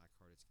tales of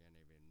black-hearted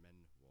Scandinavian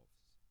men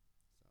wolves.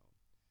 So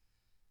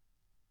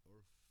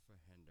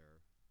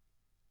Ulfhedender,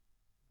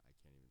 I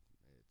can't even. It's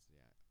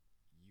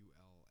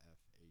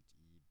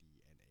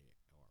Ulfhedendr.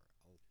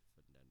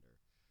 Ulfhedender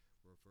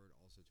were referred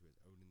also to as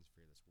Odin's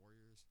fearless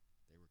warriors.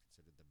 They were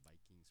considered the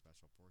Viking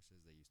special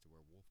forces. They used to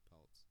wear wolf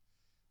pelts,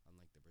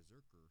 unlike the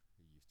berserker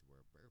who used to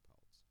wear bear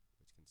pelts,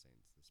 which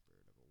contains the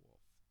spirit of a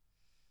wolf.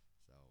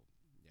 So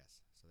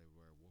yes, so they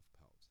wear wolf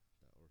pelts,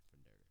 the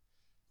Ulfhedender.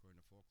 According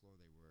to folklore,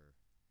 they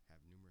have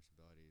numerous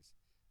abilities.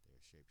 They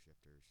are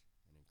shapeshifters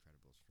and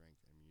incredible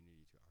strength and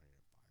immunity to iron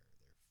and fire.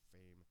 Their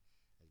fame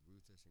as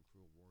ruthless and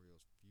cruel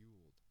warriors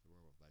fueled the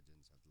werewolf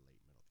legends of the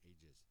late Middle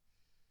Ages.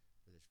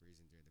 For this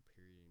reason, during the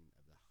period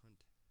of the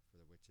hunt for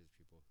the witches,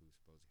 people who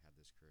supposedly had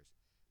this curse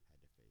had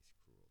to face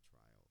cruel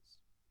trials.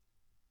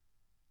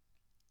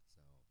 So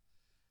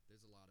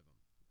there's a lot of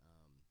them,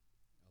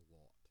 a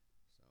lot.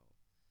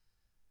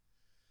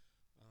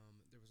 So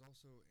there was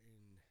also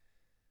in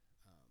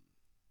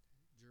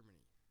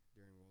Germany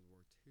during World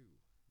War II.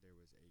 There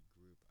was a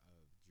group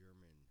of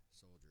German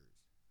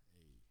soldiers,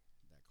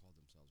 that called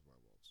themselves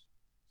werewolves.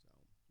 So,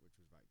 which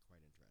was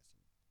quite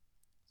interesting.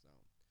 So,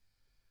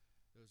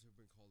 those who have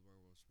been called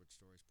werewolves, which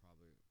stories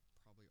probably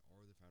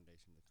are the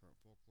foundation of the current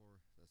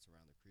folklore that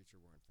surround the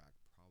creature, were in fact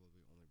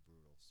probably only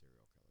brutal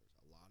serial killers.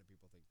 A lot of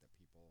people think that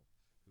people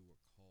who were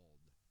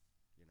called,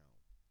 you know,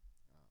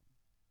 um,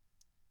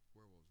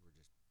 werewolves were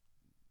just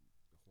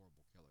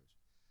horrible killers,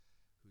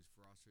 whose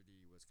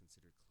ferocity was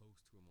considered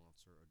close to a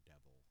monster or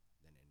devil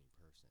than any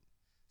person.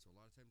 So a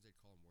lot of times they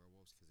call them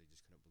werewolves because they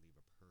just couldn't believe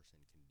a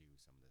person can do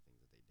some of the things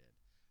that they did.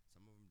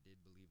 Some of them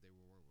did believe they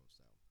were werewolves,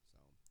 though.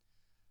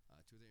 So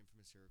two of the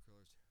infamous serial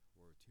killers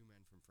were two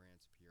men from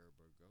France, Pierre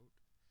Bergot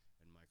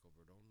and Michael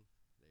Verdon.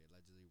 They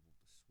allegedly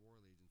swore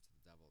allegiance to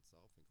the devil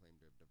itself and claimed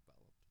to have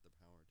developed the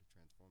power to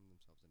transform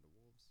themselves into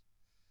wolves.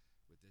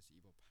 With this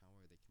evil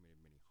power, they committed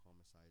many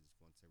homicides.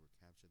 Once they were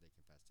captured, they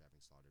confessed to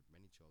having slaughtered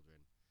many children.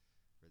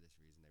 For this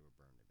reason, they were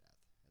burned to death.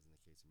 As in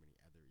the case of many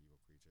other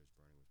evil creatures,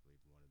 burning was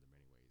believed one of the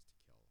many ways to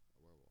kill a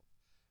werewolf.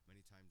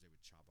 Many times they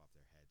would chop off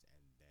their heads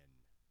and then,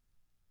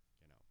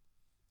 you know,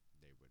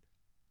 they would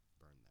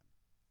burn them.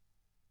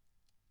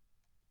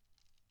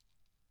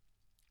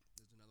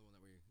 There's another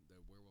one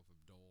the werewolf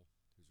of Dole,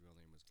 whose real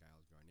name was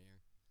Giles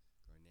Garnier,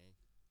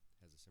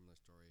 has a similar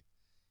story.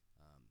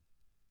 Um,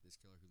 this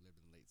killer, who lived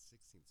in the late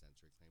 16th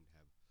century, claimed to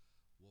have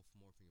wolf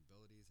morphing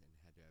abilities and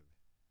had to have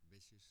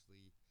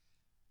viciously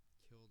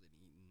killed and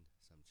eaten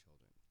some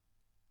children.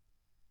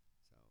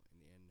 So, in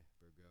the end,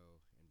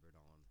 Bergot and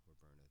Verdon were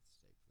burned at the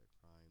stake for their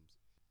crimes.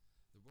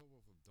 The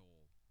werewolf of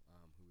Dole,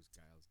 who was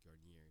Giles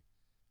Garnier,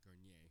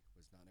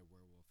 was not a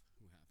werewolf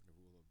who happened to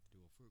rule a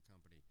Dole Fruit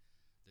Company.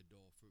 The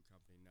Dole Fruit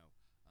Company, no.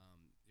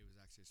 It was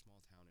actually a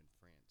small town in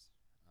France.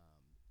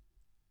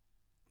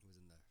 It was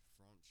in the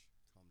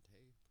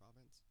Franche-Comté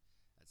province.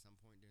 At some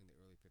point during the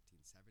early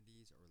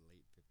 1570s or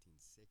late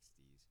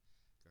 1560s,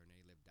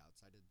 Garnier lived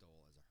outside of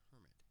Dole as a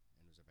hermit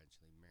and was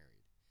eventually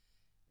married.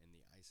 In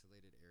the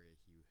isolated area,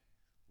 he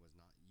was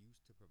not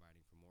used to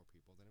providing for more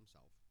people than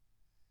himself.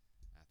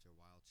 After a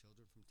while,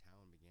 children from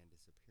town began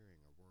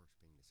disappearing, or worse,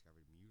 being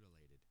discovered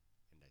mutilated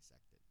and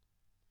dissected.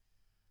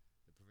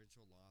 The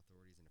provincial law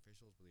authorities and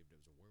officials believed it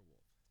was a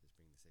werewolf, this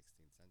being the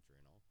 16th century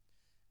and all,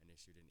 and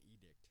issued an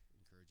edict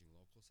encouraging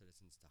local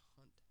citizens to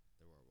hunt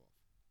the werewolf.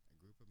 A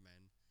group of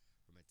men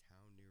from a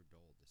town near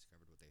Dole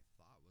discovered what they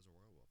thought was a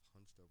werewolf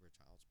hunched over a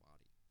child's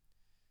body.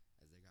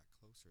 As they got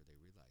closer, they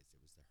realized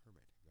it was the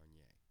hermit,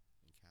 Garnier,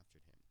 and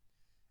captured him.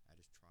 At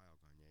his trial,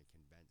 Garnier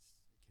confessed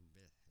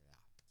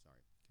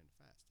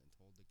and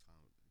told the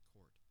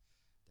court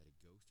that a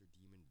ghost or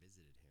demon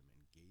visited him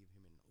and gave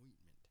him an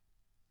ointment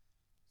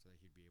so that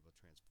he'd be able to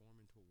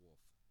transform into a wolf,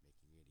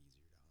 making it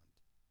easier to hunt.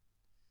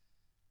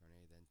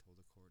 Garnier then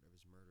told the court of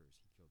his murders.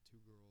 He killed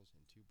 2 girls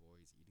and 2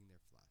 boys, eating their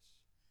flesh,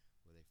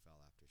 where they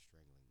fell after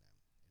strangling them,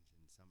 and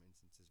in some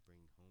instances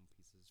bringing home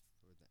pieces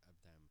of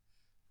them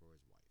for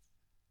his wife.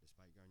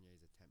 Despite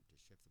Garnier's attempt to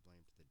shift the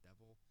blame to the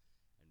devil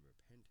and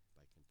repent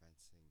by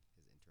confessing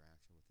his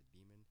interaction with the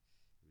demon,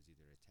 it was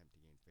either an attempt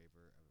to gain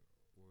favor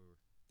or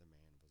the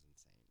man was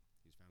insane.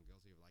 He was found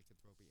guilty of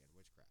lycanthropy and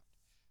witchcraft.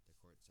 The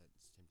court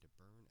sentenced him to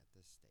burn at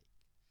the stake.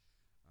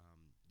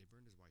 They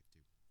burned his wife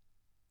too.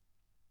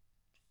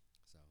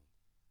 So,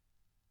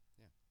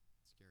 yeah,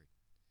 scary.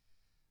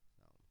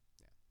 So, yeah.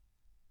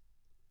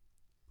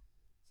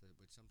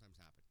 which sometimes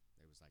happened.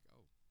 It was like,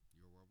 oh,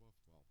 you're a werewolf?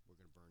 Well, we're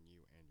going to burn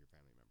you and your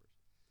family members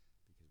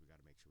because we got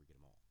to make sure we get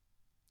them all.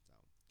 So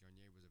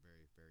Garnier was a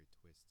very, very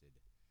twisted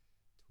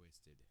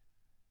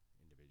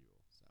individual.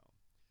 So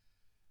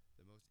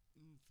the most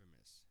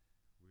infamous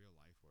real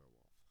life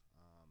werewolf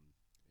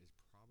is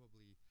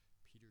probably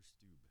Peter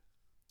Stube.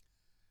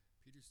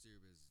 Peter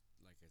Stube is,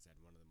 like I said,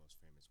 one of the most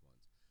famous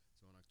ones.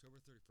 So on October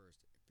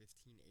 31st,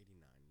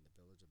 1589, in the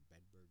village of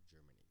Bedburg,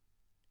 Germany,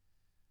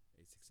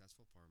 a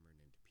successful farmer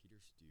named Peter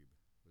Stube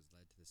was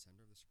led to the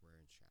center of the square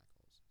in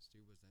shackles.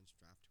 Stube was then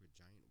strapped to a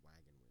giant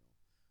wagon wheel,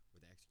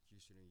 where the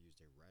executioner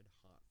used a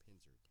red-hot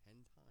pincer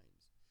 10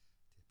 times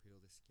to peel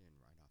the skin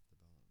right off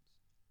the bones.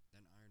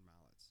 Then iron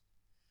mallets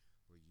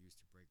were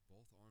used to break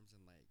both arms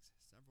and legs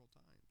several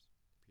times.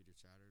 Peter's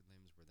shattered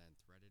limbs were then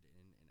threaded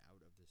in and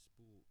out of the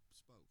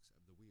spokes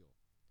of the wheel.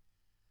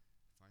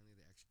 Finally,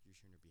 the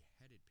executioner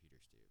beheaded Peter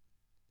Stube.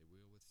 The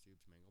wheel with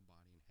Stube's mangled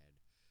body and head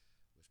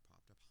was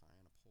propped up high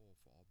on a pole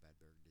for all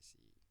Bedburg to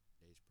see.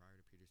 Days prior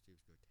to Peter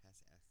Stube's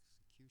grotesque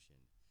execution,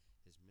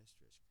 his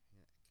mistress,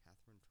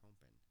 Catherine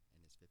Trompen,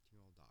 and his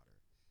 15-year-old daughter,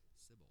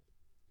 Sybil,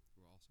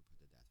 were also put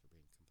to death for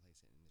being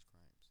complacent in his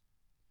crimes.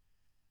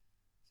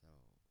 So,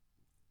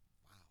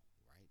 wow,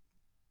 right?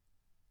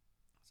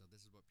 So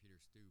this is what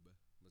Peter Stube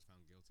was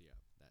found guilty of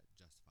that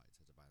justified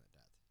such a violent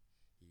death.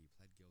 He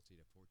pled guilty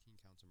to 14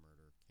 counts of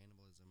murder,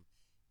 cannibalism,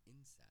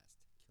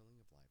 incest,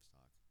 killing of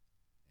livestock,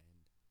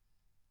 and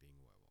being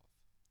a werewolf.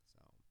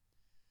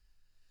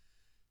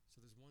 So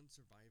there's one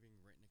surviving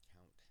written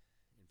account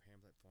in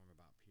pamphlet form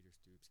about Peter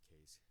Stube's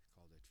case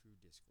called A True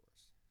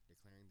Discourse,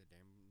 declaring the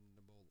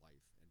damnable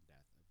life and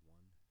death of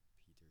one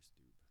Peter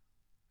Stube,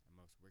 a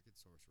most wicked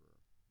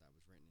sorcerer that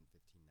was written in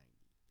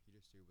 1590.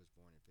 Peter Stube was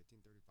born in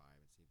 1535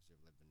 and seems to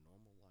have lived a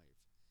normal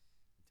life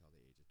until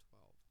the age of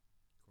 12.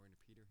 According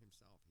to Peter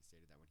himself, he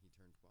stated that when he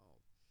turned 12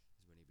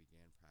 is when he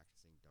began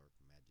practicing dark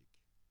magic.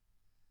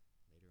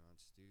 Later on,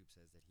 Stube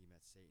says that he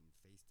met Satan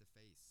face to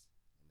face,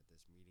 and at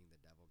this meeting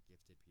the devil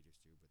gifted Peter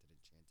Stube with an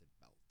enchanted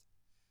belt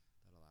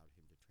that allowed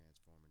him to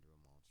transform into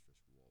a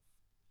monstrous wolf.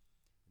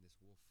 In this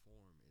wolf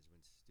form is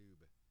when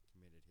Stube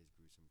committed his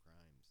gruesome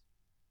crimes.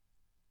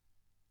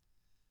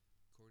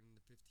 According to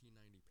the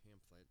 1590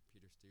 pamphlet,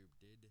 Peter Stube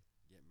did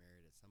get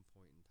married at some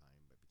point in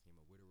time, but became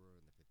a widower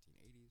in the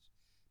 1580s.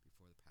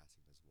 Before the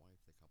passing of his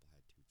wife, the couple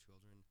had 2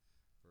 children,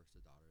 first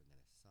a daughter and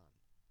then a son.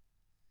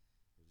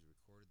 It was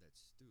recorded that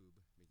Stube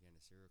began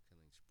a serial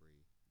killing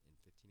spree in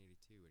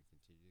 1582 and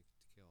continued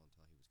to kill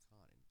until he was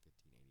caught in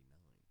 1589.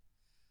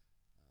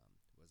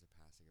 Was the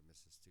passing of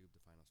Mrs. Stube the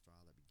final straw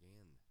that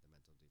began the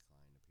mental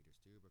decline of Peter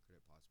Stube, or could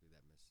it possibly be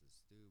that Mrs.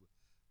 Stube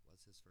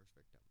was his first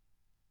victim?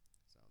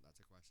 So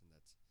that's a question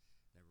that's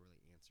never really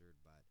answered,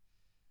 but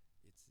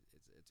it's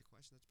a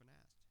question that's been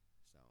asked.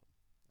 So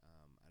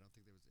I don't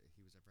think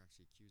he was ever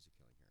actually accused of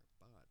killing her,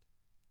 but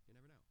you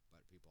never know.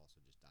 But people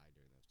also just died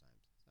during those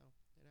times, so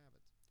it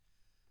happens.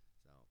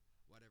 So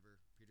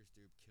whatever, Peter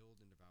Stube killed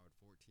and devoured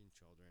 14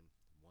 children,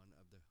 one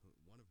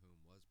of whom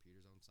was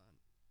Peter's own son.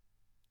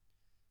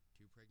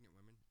 2 pregnant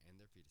women and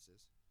their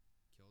fetuses,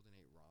 killed and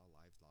ate raw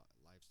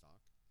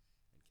livestock,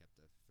 and kept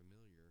a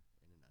familiar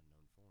in an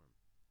unknown form.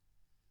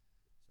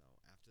 So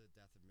after the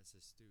death of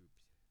Mrs. Stube,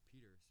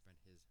 Peter spent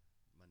his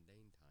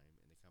mundane time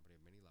in the company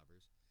of many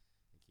lovers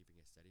and keeping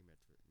a steady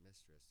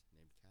mistress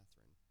named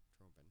Catherine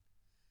Trompen.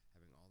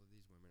 Having all of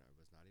these women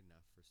was not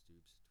enough for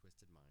Stube's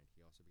twisted mind.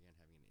 He also began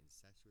having an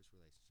incestuous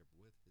relationship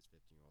with his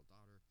 15-year-old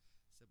daughter,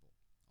 Sybil,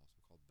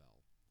 also called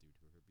Belle, due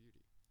to her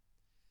beauty.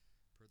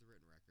 Per the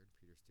written record,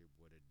 Peter Stube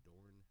would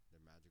adorn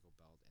the magical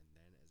belt and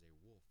then, as a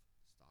wolf,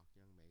 stalk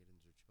young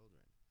maidens or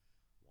children,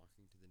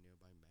 walking to the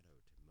nearby meadow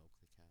to milk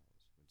the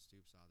cows. When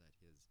Stube saw that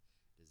his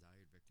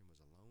desired victim was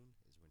alone,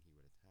 is when he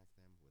would attack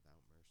them without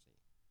mercy.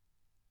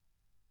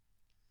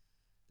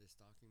 This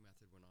stalking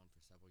method went on for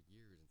several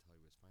years until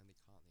he was finally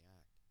caught in the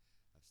act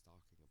of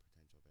stalking a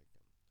potential victim.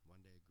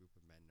 One day, a group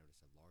of men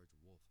noticed a large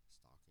wolf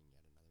stalking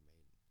yet another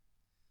maiden.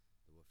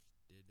 The wolf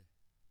did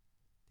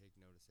take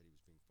notice that he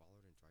was being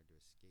followed and tried to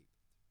escape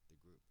the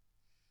group.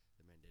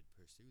 The men did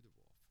pursue the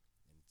wolf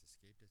in its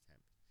escape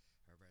attempt.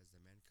 However, as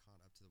the men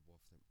caught up to the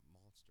wolf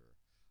monster,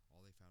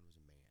 all they found was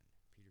a man.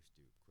 Peter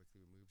Stube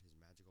quickly removed his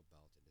magical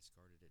belt and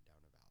discarded it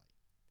down a valley.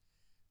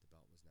 The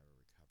belt was never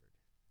recovered.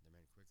 The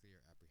men quickly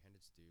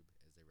apprehended Stube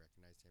as they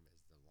recognized him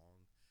as the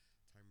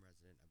long-time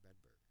resident of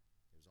Bedburg.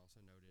 It was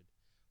also noted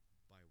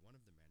by one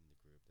of the men in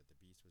the group that the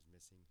beast was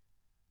missing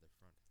the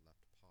front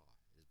left paw.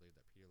 It is believed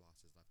that Peter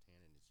lost his left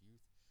hand in his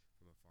youth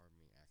from a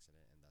farming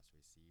accident and thus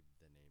received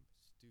the name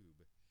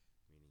Stube,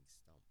 meaning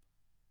stump,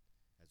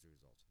 as a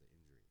result of the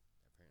injury.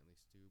 Apparently,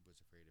 Stube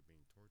was afraid of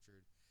being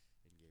tortured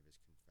and gave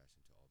his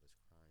confession to all of his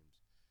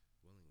crimes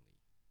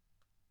willingly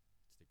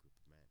to the group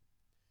of men.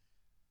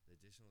 The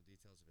additional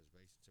details of his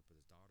relationship with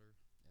his daughter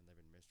and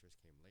live-in mistress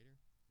came later.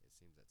 It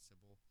seems that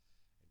Sybil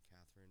and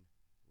Catherine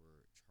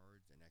were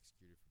charged and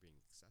executed for being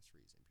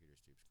accessories in Peter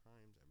Stube's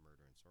crimes of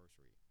murder and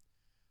sorcery.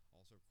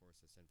 Also, of course,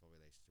 the sinful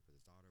relationship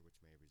with his daughter, which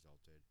may have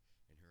resulted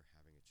in her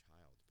having a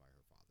child by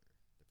her father.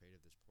 The fate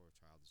of this poor fourth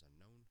child is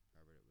unknown.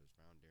 However, it was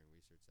found during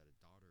research that a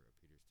daughter of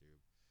Peter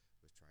Stube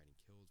was tried and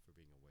killed for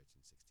being a witch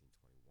in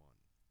 1621.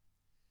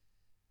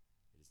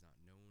 It is not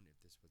known if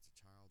this was a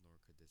child, nor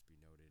could this be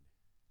noted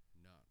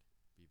not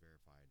be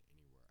verified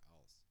anywhere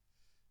else.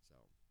 So,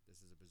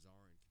 this is a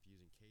bizarre and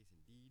confusing case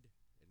indeed,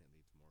 and it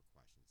leaves more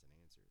questions than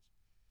answers.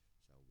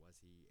 So, was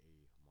he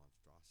a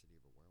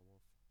monstrosity of a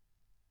werewolf,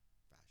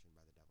 fashioned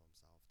by the devil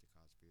himself to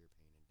cause fear,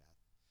 pain, and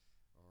death?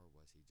 Or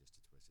was he just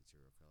a twisted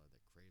serial killer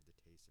that craved the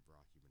taste of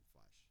raw human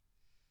flesh?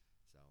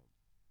 So,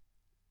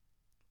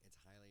 it's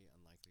highly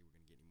unlikely we're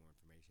going to get any more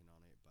information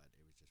on it, but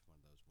it was just one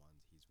of those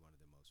ones. He's one of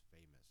the most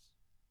famous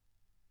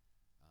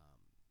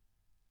ones,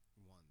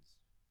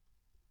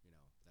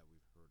 that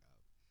we've heard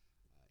of,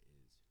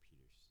 is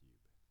Peter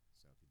Stube.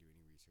 So if you do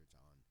any research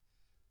on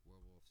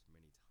werewolves,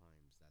 many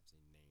times that's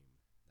a name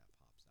that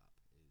pops up,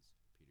 is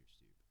Peter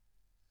Stube.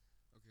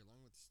 Okay,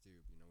 along with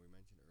Stube, we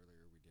mentioned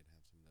earlier we did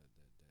have some of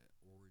the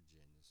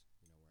origins,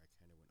 where I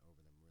kind of went over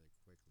them really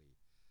quickly.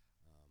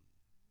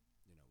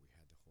 We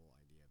had the whole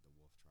idea of the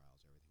wolf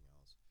trials, everything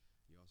else.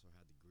 You also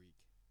had the Greek,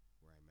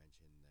 where I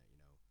mentioned that,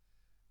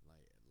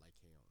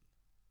 Lycaon.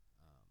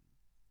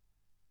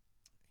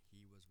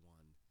 He was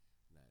one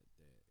that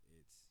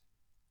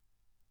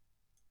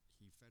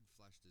he fed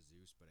flesh to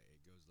Zeus, but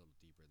it goes a little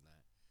deeper than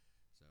that.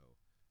 So,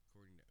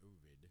 according to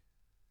Ovid,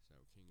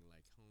 King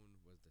Lycaon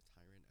was the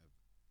tyrant of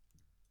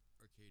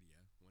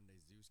Arcadia. One day,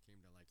 Zeus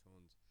came to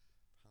Lycaon's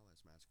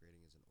palace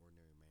masquerading as an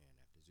ordinary man.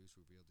 After Zeus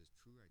revealed his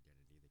true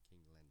identity, the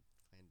king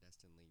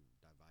clandestinely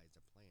devised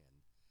a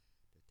plan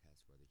to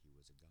test whether he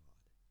was a god.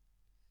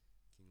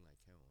 King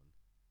Lycaon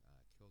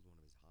killed one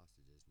of his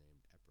hostages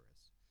named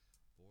Epirus,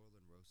 boiled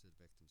and roasted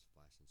the victim's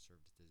flesh, and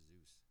served it to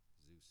Zeus.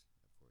 Zeus,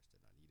 of course,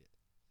 did not eat it.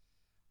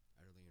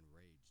 Utterly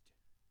enraged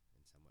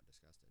and somewhat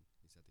disgusted,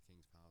 he set the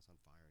king's palace on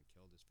fire and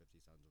killed his 50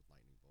 sons with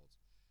lightning bolts,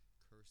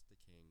 cursed the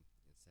king,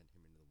 and sent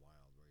him into the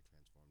wild, where he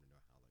transformed into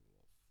a howling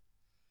wolf.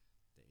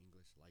 The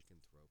English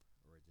lycanthrope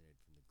originated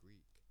from the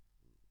Greek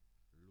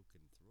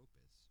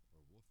lycanthropus,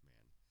 or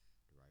wolfman,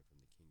 derived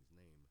from the king's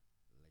name,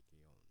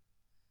 Lycaon.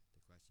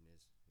 The question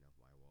is, why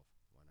wolf?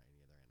 Why not any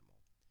other animal?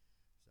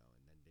 So,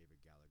 and then David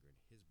Gallagher in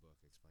his book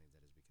explains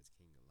that is because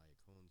King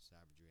Lycaon's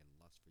savagery and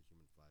lust for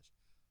human flesh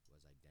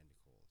was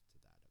identical to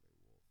that of a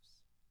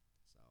wolf's.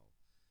 So,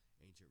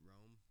 ancient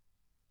Rome,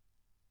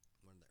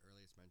 one of the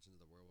earliest mentions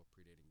of the werewolf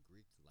predating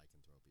Greek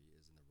lycanthropy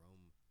is in the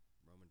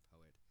Roman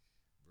poet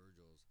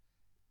Virgil's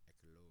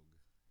Eclogue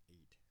 8,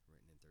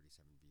 written in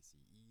 37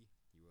 BCE.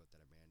 He wrote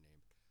that a man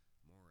named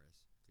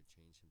Morris could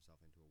change himself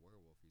into a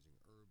werewolf using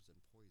herbs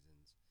and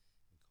poisons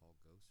and call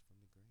ghosts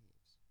from the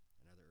graves.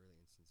 Another early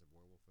instance of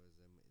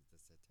werewolfism is the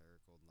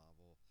satirical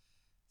novel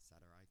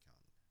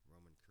Satyricon.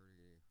 Roman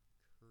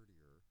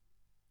courtier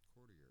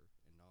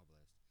and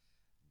novelist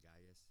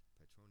Gaius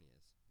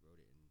Petronius wrote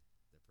it in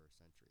the 1st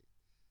century.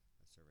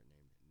 A servant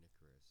named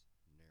Nicarus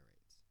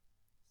narrates.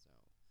 So,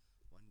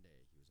 one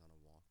day he was on a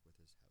walk with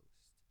his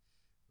host.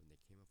 When they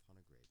came upon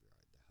a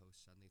graveyard, the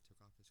host suddenly took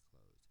off his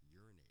clothes,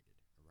 urinated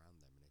around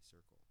them in a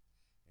circle,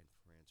 and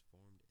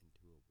transformed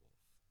into a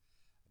wolf.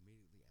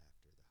 Immediately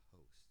after, the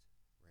host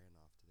ran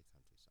off to the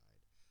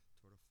countryside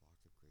toward a flock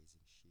of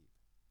grazing sheep.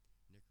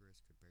 Nicarus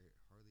could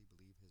hardly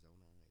believe his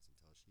own eyes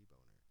until a sheep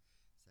owner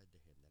said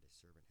to him that his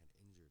servant had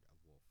injured a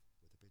wolf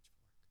with a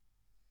pitchfork.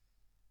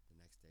 The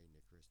next day,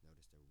 Nicarus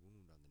noticed a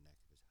wound on the neck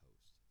of his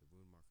host. The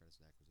wound mark on his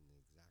neck was in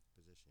the exact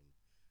position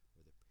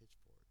where the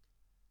pitchfork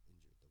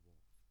injured the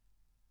wolf.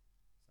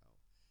 So,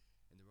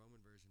 in the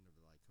Roman version of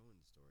the Lycaon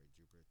story,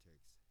 Jupiter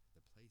takes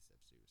the place of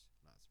Zeus.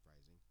 Not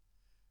surprising.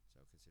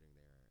 So, considering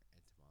they are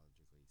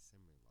etymologically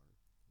similar,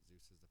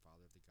 Zeus is the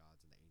father of the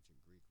gods in the ancient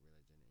Greek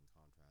religion. In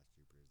contrast,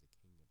 Jupiter is the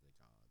king of the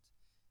gods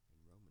in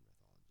Roman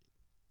mythology.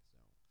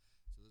 So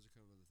those are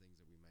kind of the things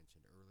that we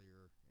mentioned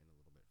earlier and a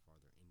little bit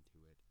farther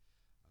into it.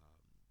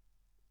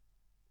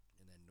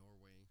 And then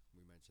Norway,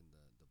 we mentioned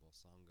the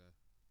Bolsanga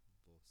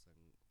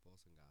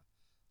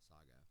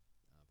saga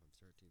from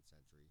 13th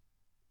century.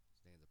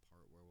 Stands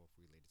apart.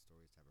 Werewolf-related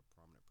stories have a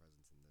prominent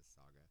presence in this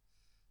saga.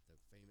 The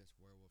famous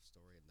werewolf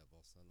story in the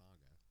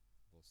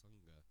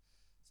Volsunga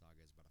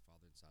saga is about a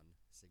father and son,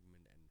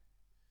 Sigmund and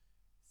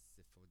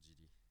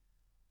Sinfjotli.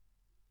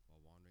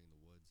 While wandering in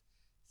the woods,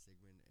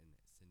 Sigmund and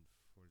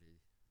Sinfjotli,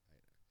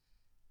 Sinfjotli,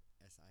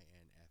 no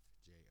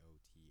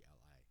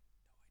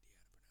idea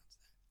how to pronounce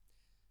that,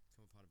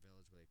 come upon a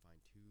village where they find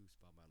 2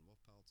 spellbound wolf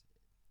pelts.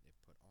 If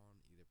put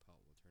on, either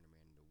pelt will turn a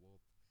man into a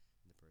wolf,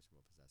 and the person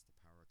will possess the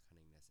power,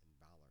 cunningness, and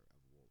valor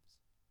of wolves.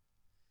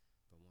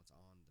 But once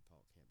on, the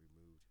pelt can't be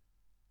moved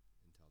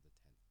until the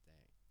 10th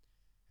day.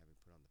 Having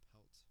put on the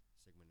pelts,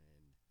 Sigmund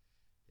and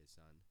his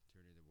son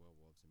turned into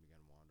werewolves and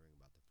began wandering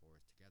about the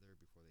forest together.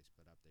 Before they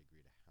split up, they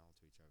agreed to howl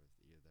to each other if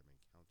either of them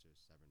encounters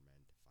 7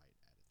 men to fight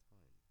at a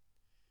time.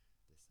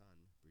 The son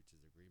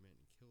breaches the agreement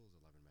and kills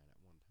 11 men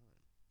at one time.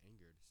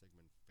 Angered,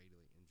 Sigmund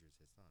fatally injures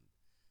his son,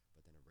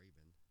 but then a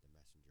raven, the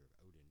messenger of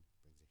Odin,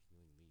 brings a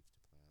healing leaf to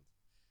place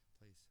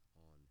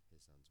on his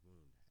son's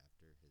wound.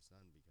 After his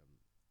son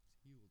becomes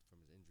healed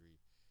from his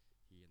injury,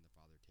 he and the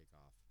father take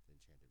off the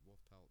enchanted wolf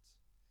pelts.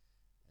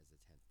 As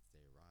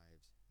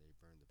lives, they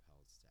burn the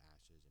pelts to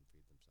ashes and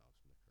freed themselves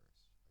from the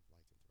curse of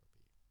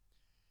lycanthropy.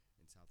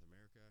 In South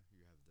America,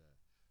 you have the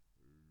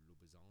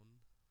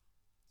Lubizon,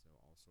 so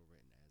also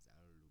written as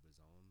El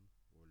Lubizon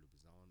or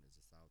Lubizon, is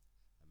a South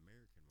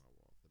American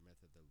werewolf. The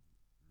myth of the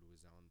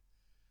Lubizon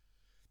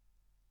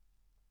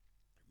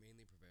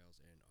mainly prevails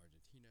in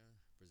Argentina,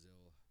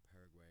 Brazil,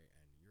 Paraguay,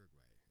 and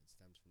Uruguay. It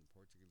stems from the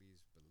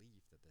Portuguese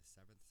belief that the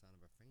seventh son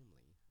of a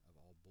family of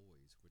all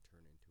boys would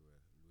turn into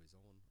a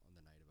Luizon on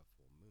the night of a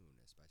full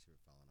moon, especially if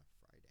it fell on a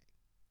Friday.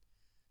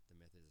 The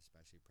myth is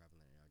especially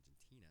prevalent in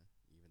Argentina.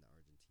 Even the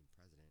Argentine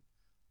president,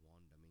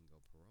 Juan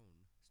Domingo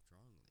Perón,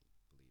 strongly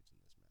believes in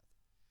this myth.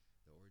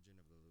 The origin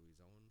of the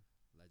Luizon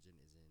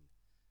legend is in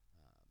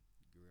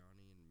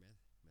Guaranian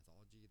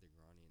mythology. The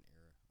Guaranian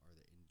are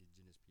the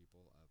indigenous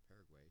people of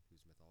Paraguay,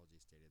 whose mythology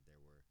stated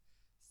there were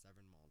 7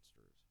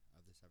 monsters.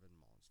 Of the 7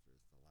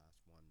 monsters, the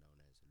last one,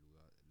 known as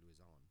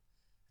Luizon,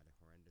 had a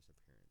horrendous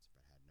appearance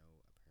but had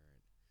no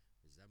apparent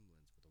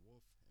resemblance with a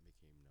wolf and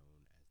became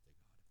known as the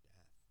god of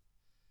death.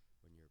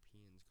 When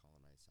Europeans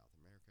colonized South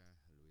America,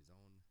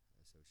 Luizon,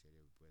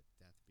 associated with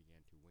death, began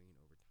to wane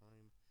over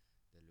time.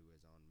 The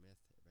Luizon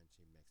myth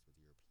eventually mixed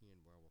with European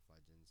werewolf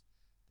legends.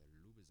 The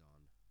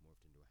Lubizon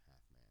morphed into a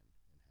half-man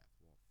and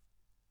half-wolf.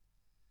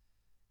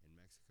 In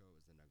Mexico, it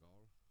was the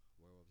Nagal.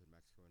 Werewolves in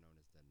Mexico are known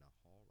as the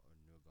Nahal or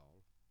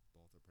Nugal.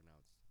 Both are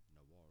pronounced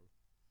Nawal,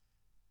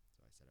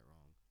 so I said it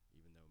wrong.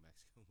 Even though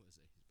Mexico was a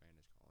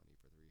Spanish colony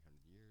for 300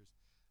 years,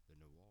 the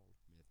Nawal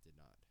myth did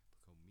not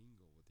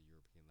commingle with the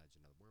European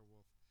legend of the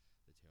werewolf.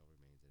 The tale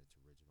remains in its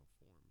original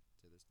form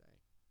to this day.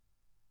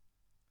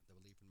 The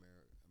belief in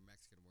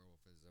Mexican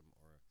werewolfism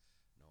or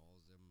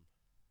Nahualism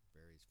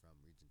varies from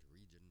region to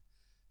region.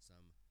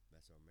 Some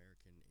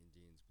Mesoamerican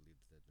Indians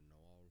believe that the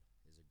Nahual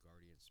is a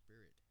guardian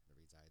spirit that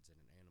resides in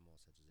an animal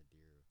such as a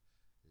deer,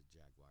 a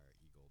jaguar,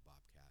 eagle,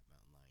 bobcat,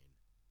 mountain lion,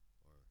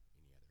 or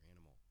any other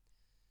animal.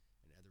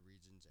 In other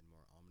regions and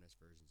more ominous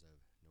versions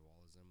of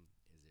Nahualism,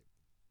 it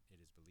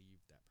is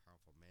believed that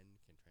powerful men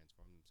can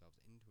transform themselves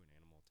into an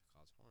animal to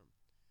cause harm.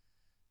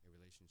 A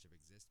relationship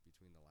exists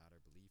between the latter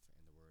belief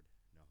and the word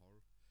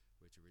Nahal,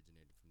 which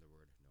originated from the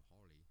word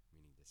Nohali,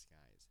 meaning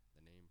disguise.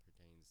 The name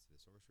pertains to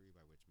the sorcery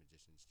by which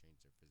magicians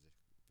change their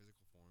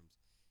physical forms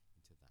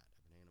into that of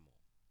an animal.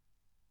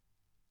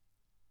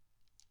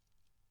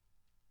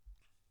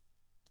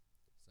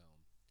 So,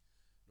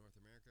 North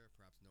America,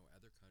 perhaps no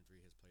other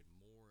country, has played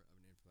more of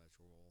an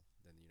influential role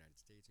than the United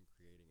States in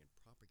creating and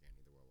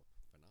propagating the werewolf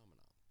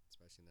phenomenon,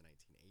 especially in the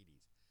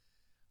 1980s,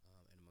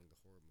 and among the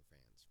horror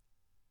fans.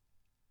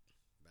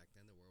 Back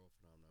then, the werewolf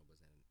phenomenon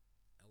was an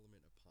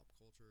element of pop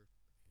culture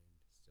and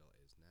still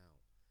is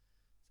now.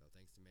 So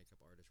thanks to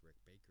makeup artist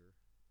Rick Baker,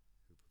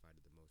 who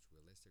provided the most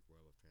realistic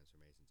werewolf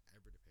transformations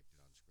ever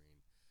depicted on screen,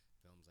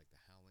 films like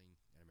The Howling,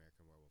 An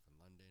American Werewolf in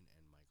London,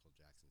 and Michael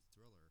Jackson's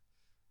Thriller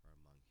are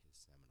among his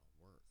seminal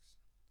works.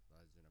 The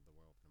legend of the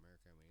werewolf in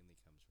America mainly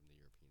comes from the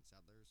European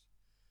settlers.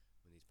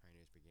 When these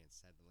pioneers began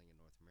settling in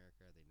North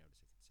America, they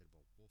noticed a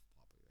considerable wolf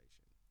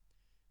population.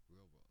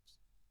 Real wolves.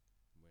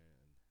 When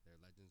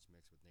their legends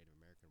mixed with Native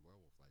American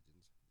werewolf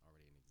legends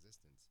already in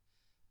existence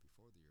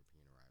before the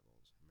European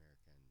arrivals,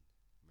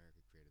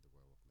 America created the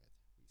werewolf myth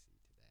we see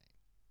today.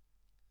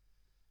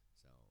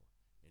 So,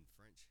 in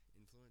French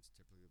influence,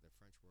 typically the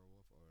French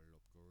werewolf or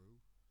loup-garou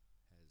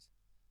it's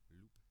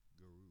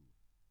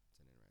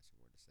an interesting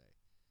word to say.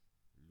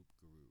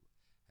 Loup-garou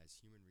has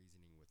human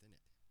reasoning within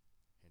it.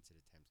 Hence, it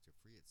attempts to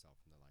free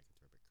itself from the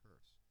lycanthropic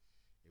curse.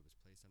 It was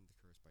placed under the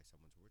curse by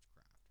someone's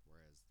witchcraft,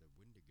 whereas the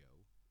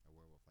Wendigo, a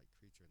werewolf-like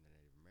creature in the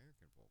Native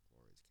American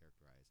folklore, is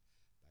characterized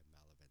by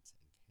malevolence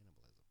and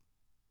cannibalism.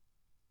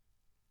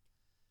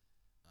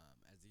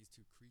 As these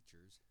two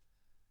creatures'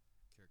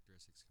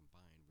 characteristics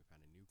combined, we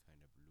found a new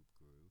kind of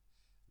loup-garou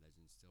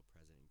legend still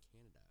present in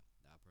Canada,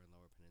 the upper and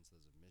lower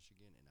peninsulas of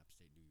Michigan, and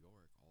upstate New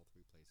York, all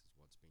three places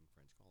once being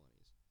French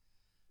colonies.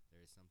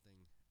 There is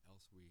something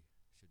else we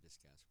should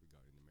discuss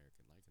regarding the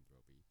American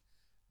lycanthropy.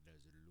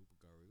 Does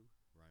loup-garou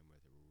rhyme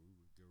with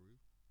rougarou,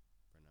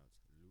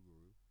 pronounced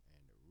loup-garou,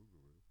 and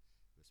rougarou,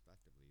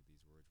 respectively?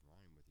 These words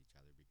rhyme with each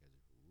other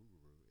because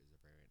rougarou is a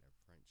variant of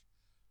French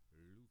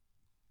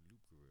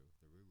loup-garou.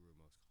 The rougarou,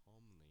 most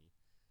commonly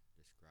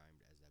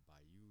described as a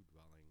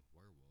bayou-dwelling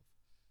werewolf,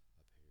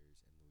 appears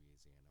in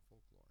Louisiana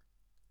folklore.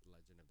 The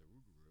legend of the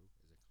rougarou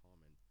is a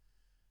common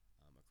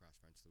across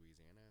French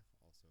Louisiana,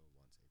 also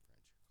once a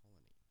French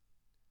colony.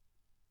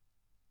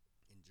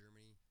 In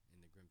Germany,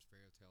 in the Grimm's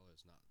fairy tale,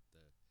 is not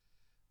the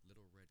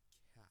Little Red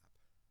Cap,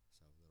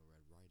 so Little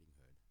Red Riding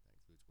Hood, that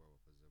includes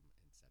werewolfism.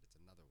 Instead, it's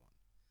another one.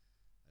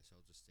 A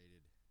soldier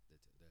stated the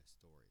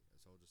story. A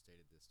soldier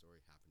stated this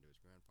story happened to his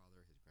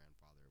grandfather. His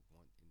grandfather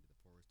went into the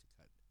forest to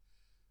cut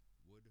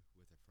wood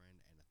with a friend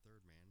and a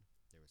third man.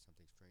 There was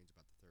something strange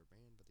about the third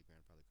man, but the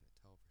grandfather couldn't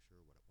tell for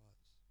sure what it was.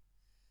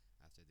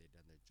 After they'd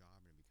done their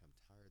job and become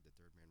tired, the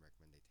third man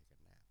recommended they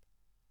take a nap.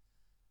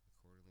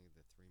 Accordingly,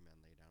 the 3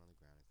 men lay down on the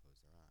ground and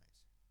closed their eyes.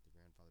 The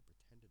grandfather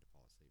pretended to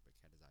fall asleep, but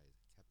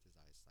kept his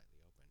eyes slightly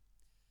open.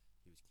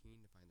 He was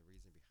keen to find the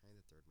reason behind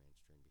the third man's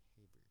strange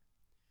behavior.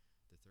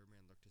 The The third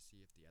man looked to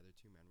see if the other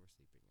two men were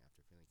sleeping.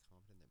 After feeling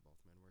confident that both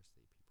men were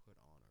asleep, he put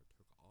on or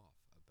took off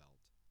a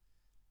belt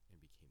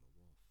and became a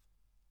wolf.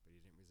 But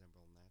he didn't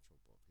resemble a natural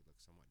wolf. He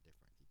looked somewhat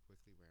different. He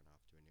quickly ran off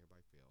to a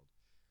nearby field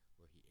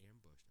where he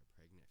ambushed a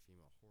pregnant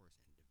female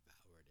horse and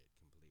devoured it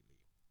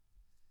completely.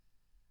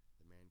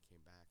 The man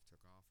came back,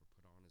 took off or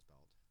put on his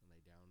belt, and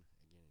lay down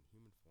again in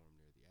human form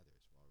near the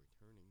others. While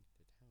returning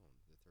to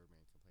town, the third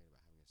man complained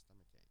about having a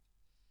stomachache.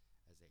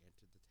 As they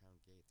entered the town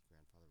gate, the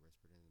grandfather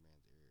whispered into the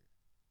man's ear,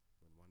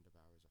 "When one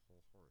devours a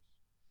whole horse."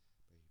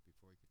 But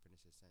before he could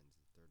finish his sentence,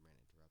 the third man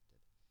interrupted.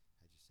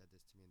 "Had you said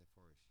this to me in the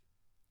forest,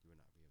 you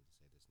would not be able to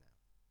say this now."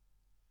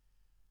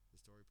 The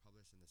story,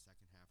 published in the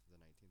second half of the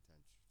 19th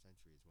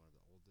century, is one of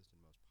the oldest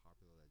and most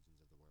popular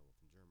legends of the werewolf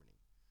in Germany.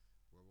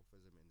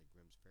 Werewolfism in the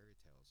Grimm's fairy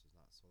tales is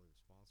not solely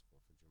responsible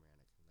for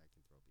Germanic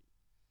lycanthropy.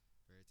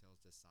 Fairy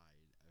tales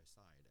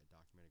aside, a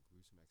documented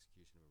gruesome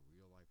execution of a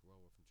real-life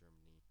werewolf in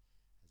Germany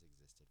has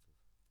existed for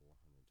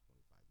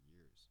 425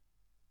 years.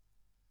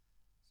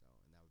 So,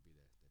 and that would be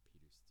the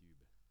Peter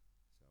Stube,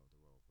 so the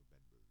werewolf of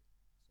Bedburg.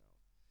 So,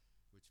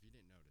 which if you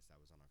didn't notice, that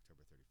was on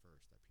October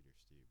 31st that Peter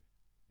Stube,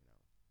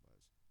 was,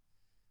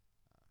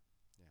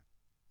 yeah,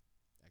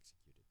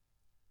 executed.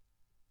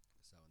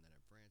 So, and then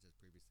in France, as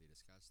previously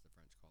discussed, the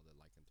French called it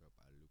lycanthrope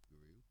à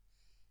loup-garou.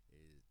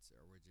 Its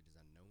origin is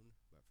unknown,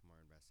 but from our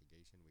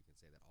investigation, we can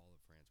say that all of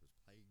France was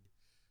plagued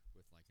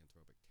with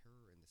lycanthropic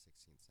terror in the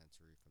 16th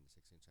century. From the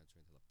 16th century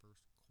until the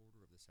first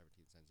quarter of the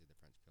 17th century, the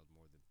French killed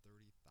more than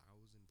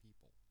 30,000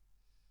 people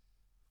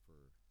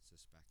for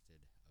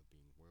suspected of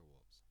being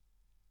werewolves.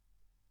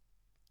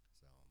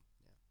 So,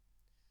 yeah.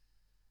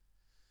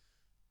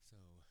 So,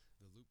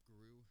 the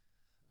loup-garou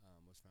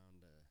was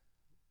found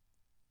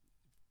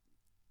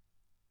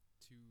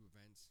two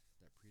events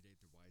that predate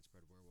the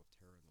widespread werewolf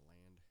terror in the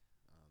land.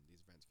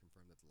 These events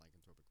confirm that the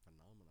lycanthropic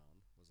phenomenon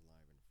was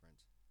alive in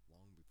France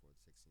long before the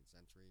 16th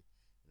century.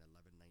 In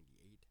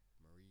 1198,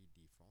 Marie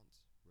de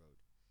France wrote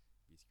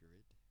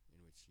Biscuit,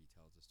 in which she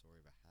tells the story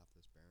of a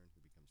hapless baron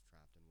who becomes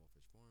trapped in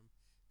wolfish form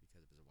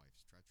because of his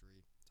wife's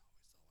treachery. It's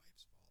always the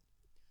wife's fault.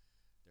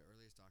 The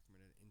earliest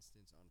documented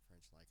instance on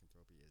French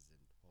lycanthropy is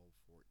in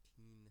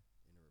 1214.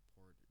 In a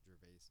report,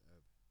 Gervais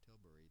of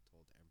Tilbury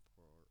told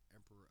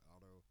Emperor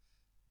Otto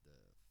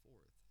IV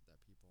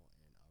that people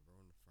in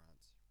Auvergne,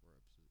 France,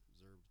 were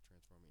observed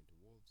transforming into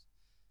wolves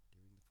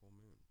during the full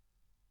moon.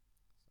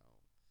 So,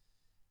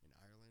 in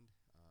Ireland,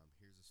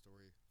 here's a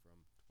story from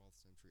 12th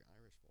century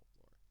Irish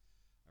folklore.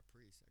 A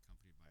priest,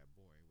 accompanied by a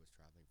boy, was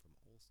traveling from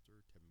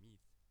Ulster to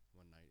Meath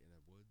one night in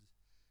the woods.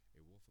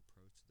 A wolf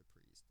approached the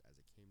priest.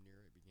 As it came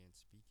near, it began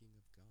speaking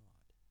of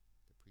God.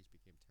 The priest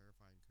became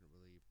terrified and couldn't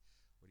believe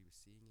what he was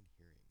seeing and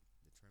hearing.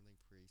 The trembling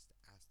priest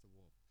asked the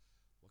wolf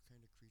what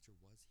kind of creature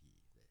was that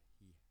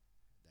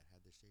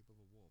had the shape of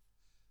a wolf,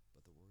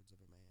 but the words of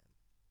a man.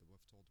 The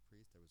wolf told the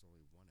priest there was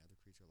only one other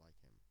creature like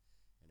him,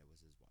 and it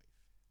was his wife.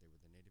 They were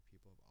the native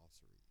people of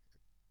Ossory,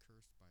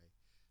 cursed by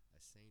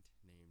a saint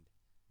named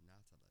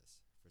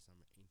Natalis for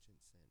some ancient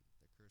sin.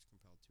 The curse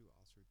compelled two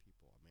Ossory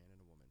people, a man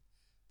and a woman,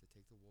 to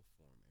take the wolf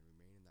form and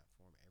remain in that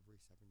form every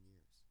 7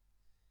 years.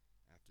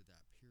 After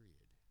that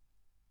period,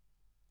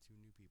 two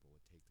new people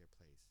would take their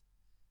place,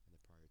 and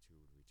the prior two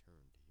would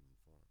return to human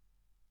form.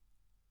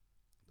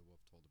 The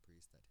wolf told the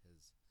priest that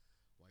his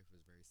wife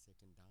was very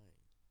sick and dying.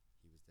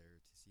 He was there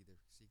to seek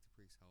the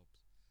priest's help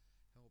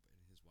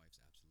in his wife's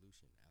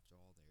absolution. After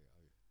all, they are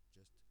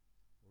just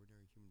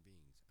ordinary human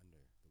beings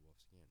under the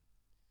wolf's skin.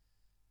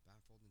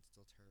 Baffled and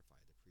still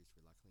terrified, the priest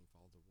reluctantly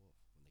followed the wolf.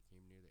 When they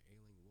came near the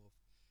ailing wolf,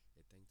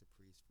 it thanked the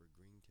priest for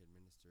agreeing to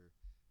administer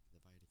the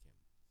Viaticum.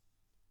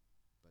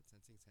 But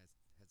sensing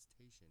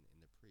hesitation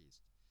in the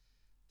priest,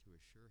 to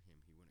assure him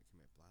he wouldn't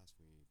commit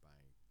blasphemy by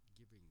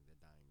giving the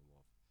dying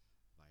wolf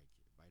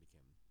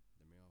Viaticum,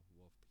 the male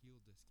wolf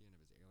peeled the skin of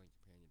his alien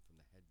companion from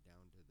the head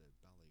down to the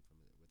belly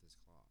with his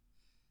claw.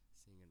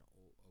 Seeing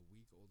a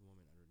weak old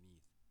woman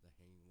underneath the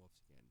hanging wolf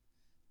skin,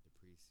 the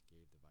priest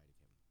gave the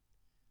Viaticum.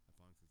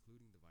 Upon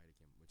concluding the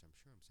Viaticum, which I'm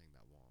sure I'm saying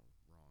that wrong,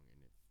 and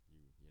if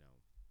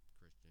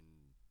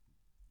Christian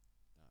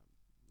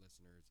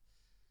listeners,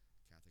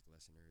 Catholic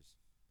listeners,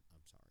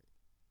 I'm sorry,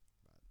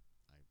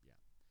 but yeah.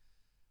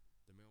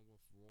 The male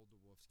wolf rolled the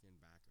wolf skin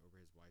back over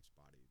his wife's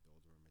body. The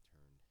old woman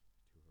returned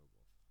to her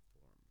wolf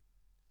form.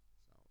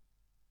 So,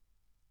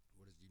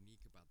 what is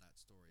unique about that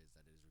story is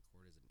that it is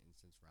recorded as an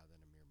instance rather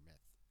than a mere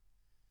myth.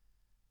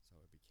 So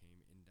it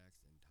became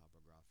indexed in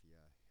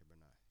Topographia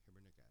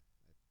Hibernica,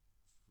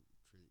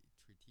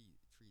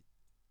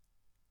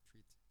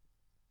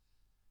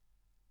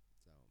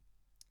 So,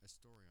 a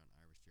story on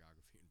Irish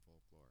geography and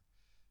folklore.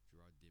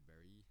 Gerard de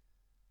Berry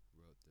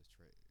wrote the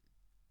story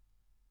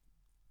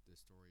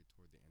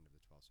toward the end of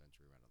the 12th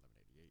century, around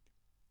 1188.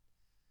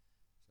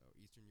 So,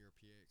 Eastern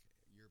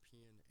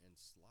European and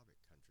Slavic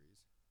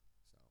countries.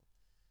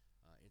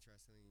 So,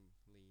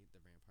 interestingly,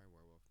 the vampire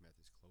werewolf myth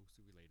is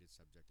closely related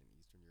subject in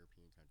Eastern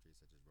European countries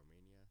such as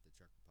Romania, the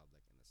Czech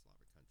Republic, and the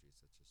Slavic countries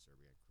such as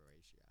Serbia and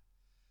Croatia.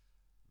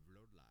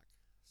 Vlodlak,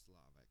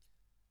 Slavic,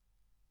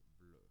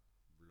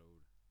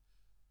 Vlod,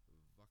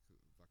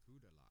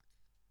 Vakudalak,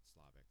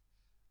 Slavic,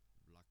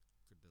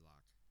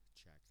 Vlachodolak,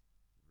 Czech,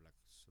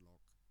 Vlekslok,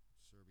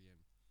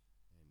 Serbian,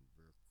 and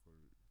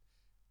Virkul,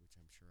 which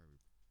I'm sure I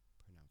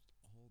pronounced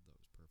all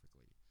those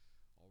perfectly,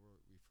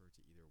 all refer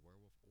to either a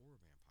werewolf or a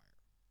vampire.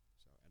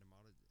 So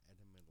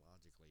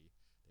etymologically,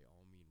 they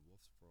all mean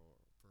wolf's fur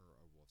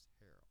or wolf's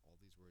hair. All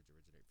these words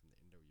originate from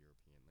the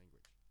Indo-European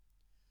language.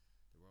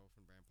 The werewolf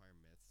and vampire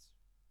myths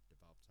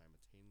developed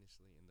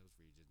simultaneously in those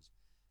regions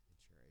and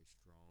share a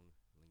strong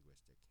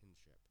linguistic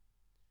kinship.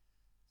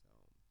 So,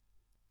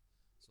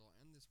 so I'll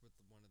end this with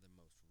one of the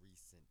most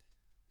recent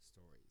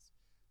stories.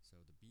 So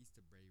the Beast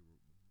of Bray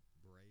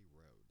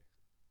Road.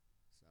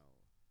 So,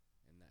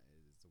 and that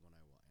is the one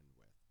I will end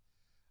with.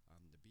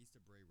 The Beast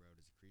of Bray Road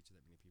is a creature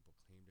that many people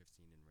claim to have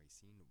seen in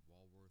Racine,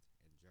 Walworth,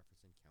 and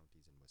Jefferson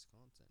counties in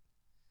Wisconsin.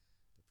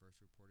 The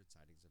first reported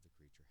sightings of the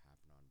creature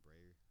happened on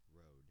Bray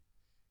Road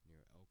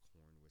near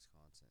Elkhorn,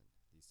 Wisconsin.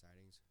 These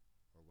sightings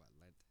are what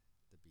lent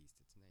the beast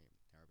its name.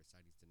 However,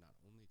 sightings did not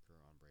only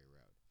occur on Bray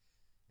Road.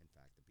 In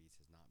fact, the beast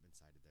has not been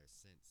sighted there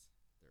since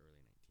the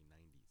early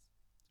 1990s.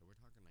 So we're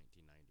talking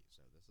 1990s,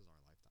 so this is our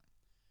lifetime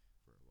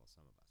for, well,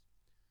 some of us.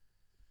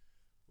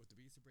 What the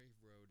Beast of Bray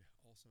Road,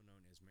 also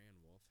known as Man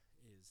Wolf,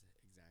 is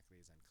exactly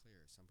as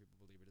unclear. Some people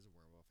believe it is a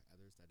werewolf,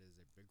 others that it is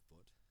a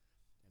Bigfoot,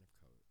 and of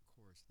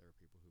course, there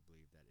are people who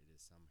believe that it is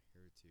some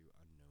hitherto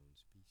unknown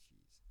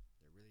species.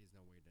 There really is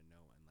no way to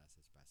know unless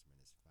a specimen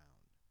is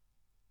found.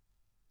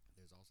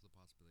 There's also the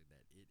possibility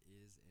that it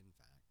is, in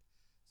fact,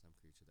 some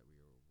creature that we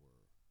are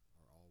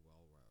all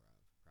well aware of.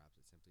 Perhaps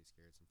it simply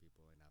scared some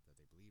people enough that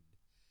they believed it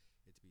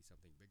to be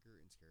something bigger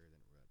and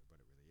scarier than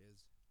what it really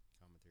is.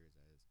 Commentaries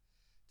as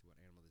to what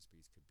animal this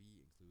beast could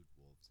be include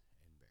wolves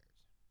and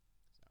bears.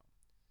 So,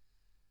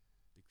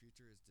 the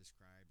creature is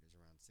described as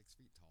around 6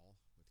 feet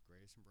tall, with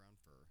grayish and brown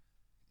fur.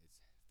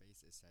 Its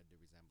face is said to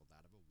resemble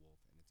that of a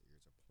wolf, and its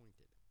ears are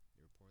pointed.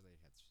 It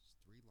reportedly has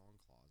 3 long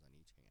claws on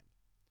each hand.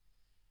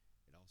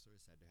 It also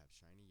is said to have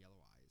shiny yellow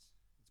eyes.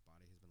 Its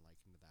body has been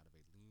likened to that of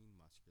a lean,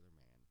 muscular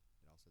man.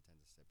 It also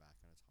tends to sit back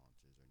on its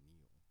haunches or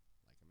kneel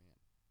like a man.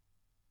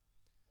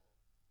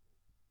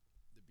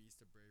 The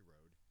Beast of Bray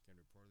Road can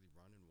reportedly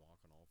run and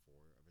walk on all 4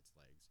 of its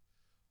legs,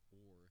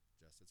 or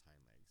just its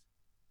hind legs.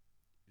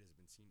 It has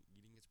been seen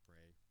eating its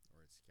prey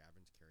or its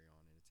scavenged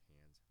carrion in its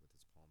hands with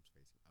its palms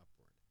facing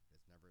upward. It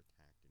has never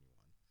attacked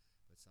anyone,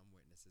 but some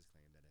witnesses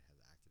claim that it has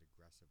acted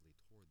aggressively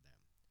toward them.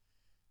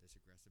 This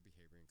aggressive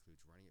behavior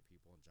includes running at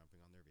people and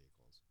jumping on their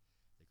vehicles.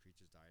 The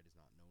creature's diet is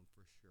not known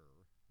for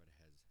sure, but it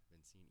has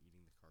been seen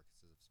eating the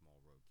carcasses of small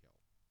roadkill.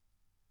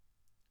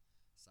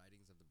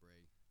 Sightings of the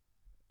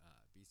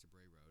Beast of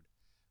Bray Road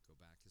go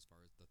back as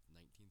far as the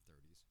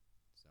 1930s.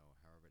 So,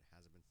 however, it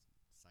hasn't been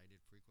cited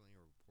frequently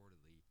or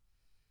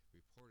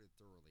reported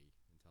thoroughly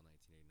until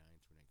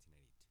 1989 through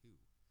 1992.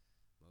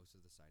 Most of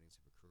the sightings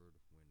have occurred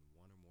when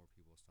one or more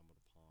people stumbled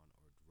upon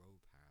or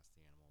drove past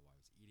the animal while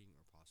it was eating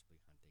or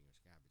possibly hunting or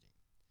scavenging.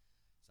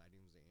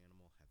 Sightings of the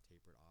animal have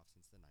tapered off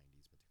since the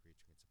 90s, but the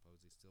creature can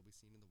supposedly still be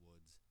seen in the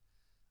woods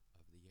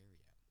of the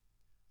area.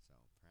 So,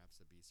 perhaps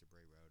the Beast of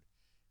Bray Road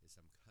is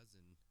some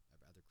cousin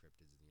of other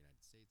cryptids in the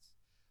United States.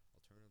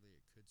 Alternatively,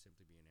 it could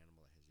simply be an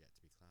animal that has yet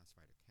to be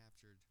classified or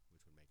captured,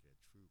 which would make it a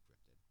true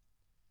cryptid.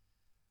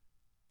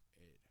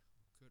 It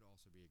could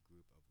also be a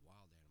group of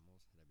wild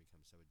animals that have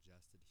become so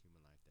adjusted to human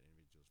life that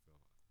individuals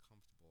feel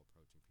comfortable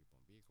approaching people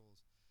in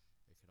vehicles.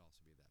 It could also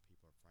be that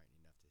people are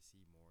frightened enough to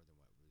see more than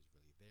what was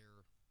really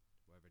there.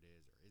 Whether it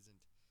is or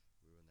isn't,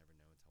 we will never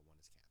know until one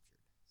is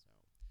captured. So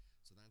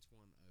that's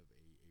one of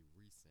a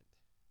recent,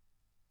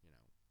 you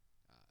know,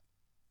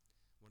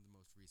 one of the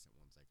most recent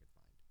ones I could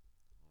find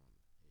on a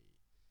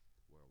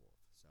werewolf.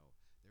 So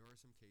there are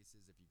some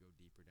cases, if you go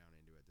deeper down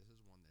into it, this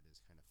is one that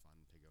is kind of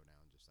fun to go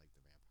down, just like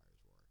the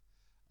vampires were,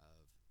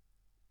 of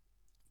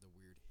the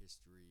weird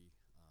history,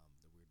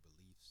 the weird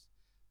beliefs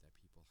that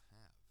people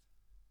have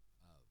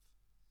of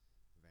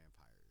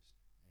vampires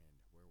and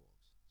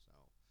werewolves. So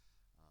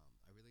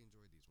I really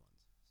enjoyed these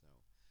ones. So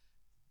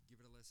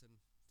give it a listen.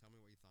 Tell me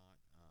what you thought.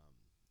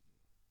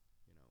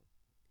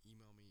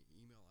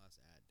 Email us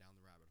at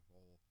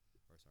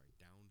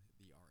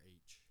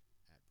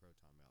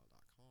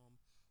downtherh@protonmail.com,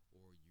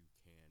 or you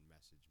can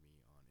message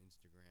me on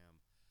Instagram.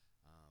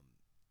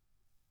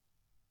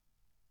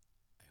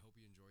 I hope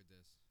you enjoyed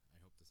this. I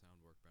hope the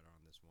sound worked better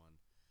on this one.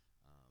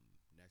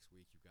 Next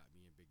week, you've got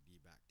me and Big D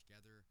back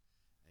together,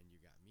 and you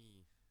got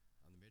me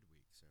on the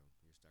midweek, so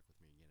you're stuck with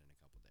me again in a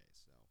couple days.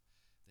 So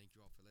thank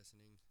you all for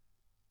listening.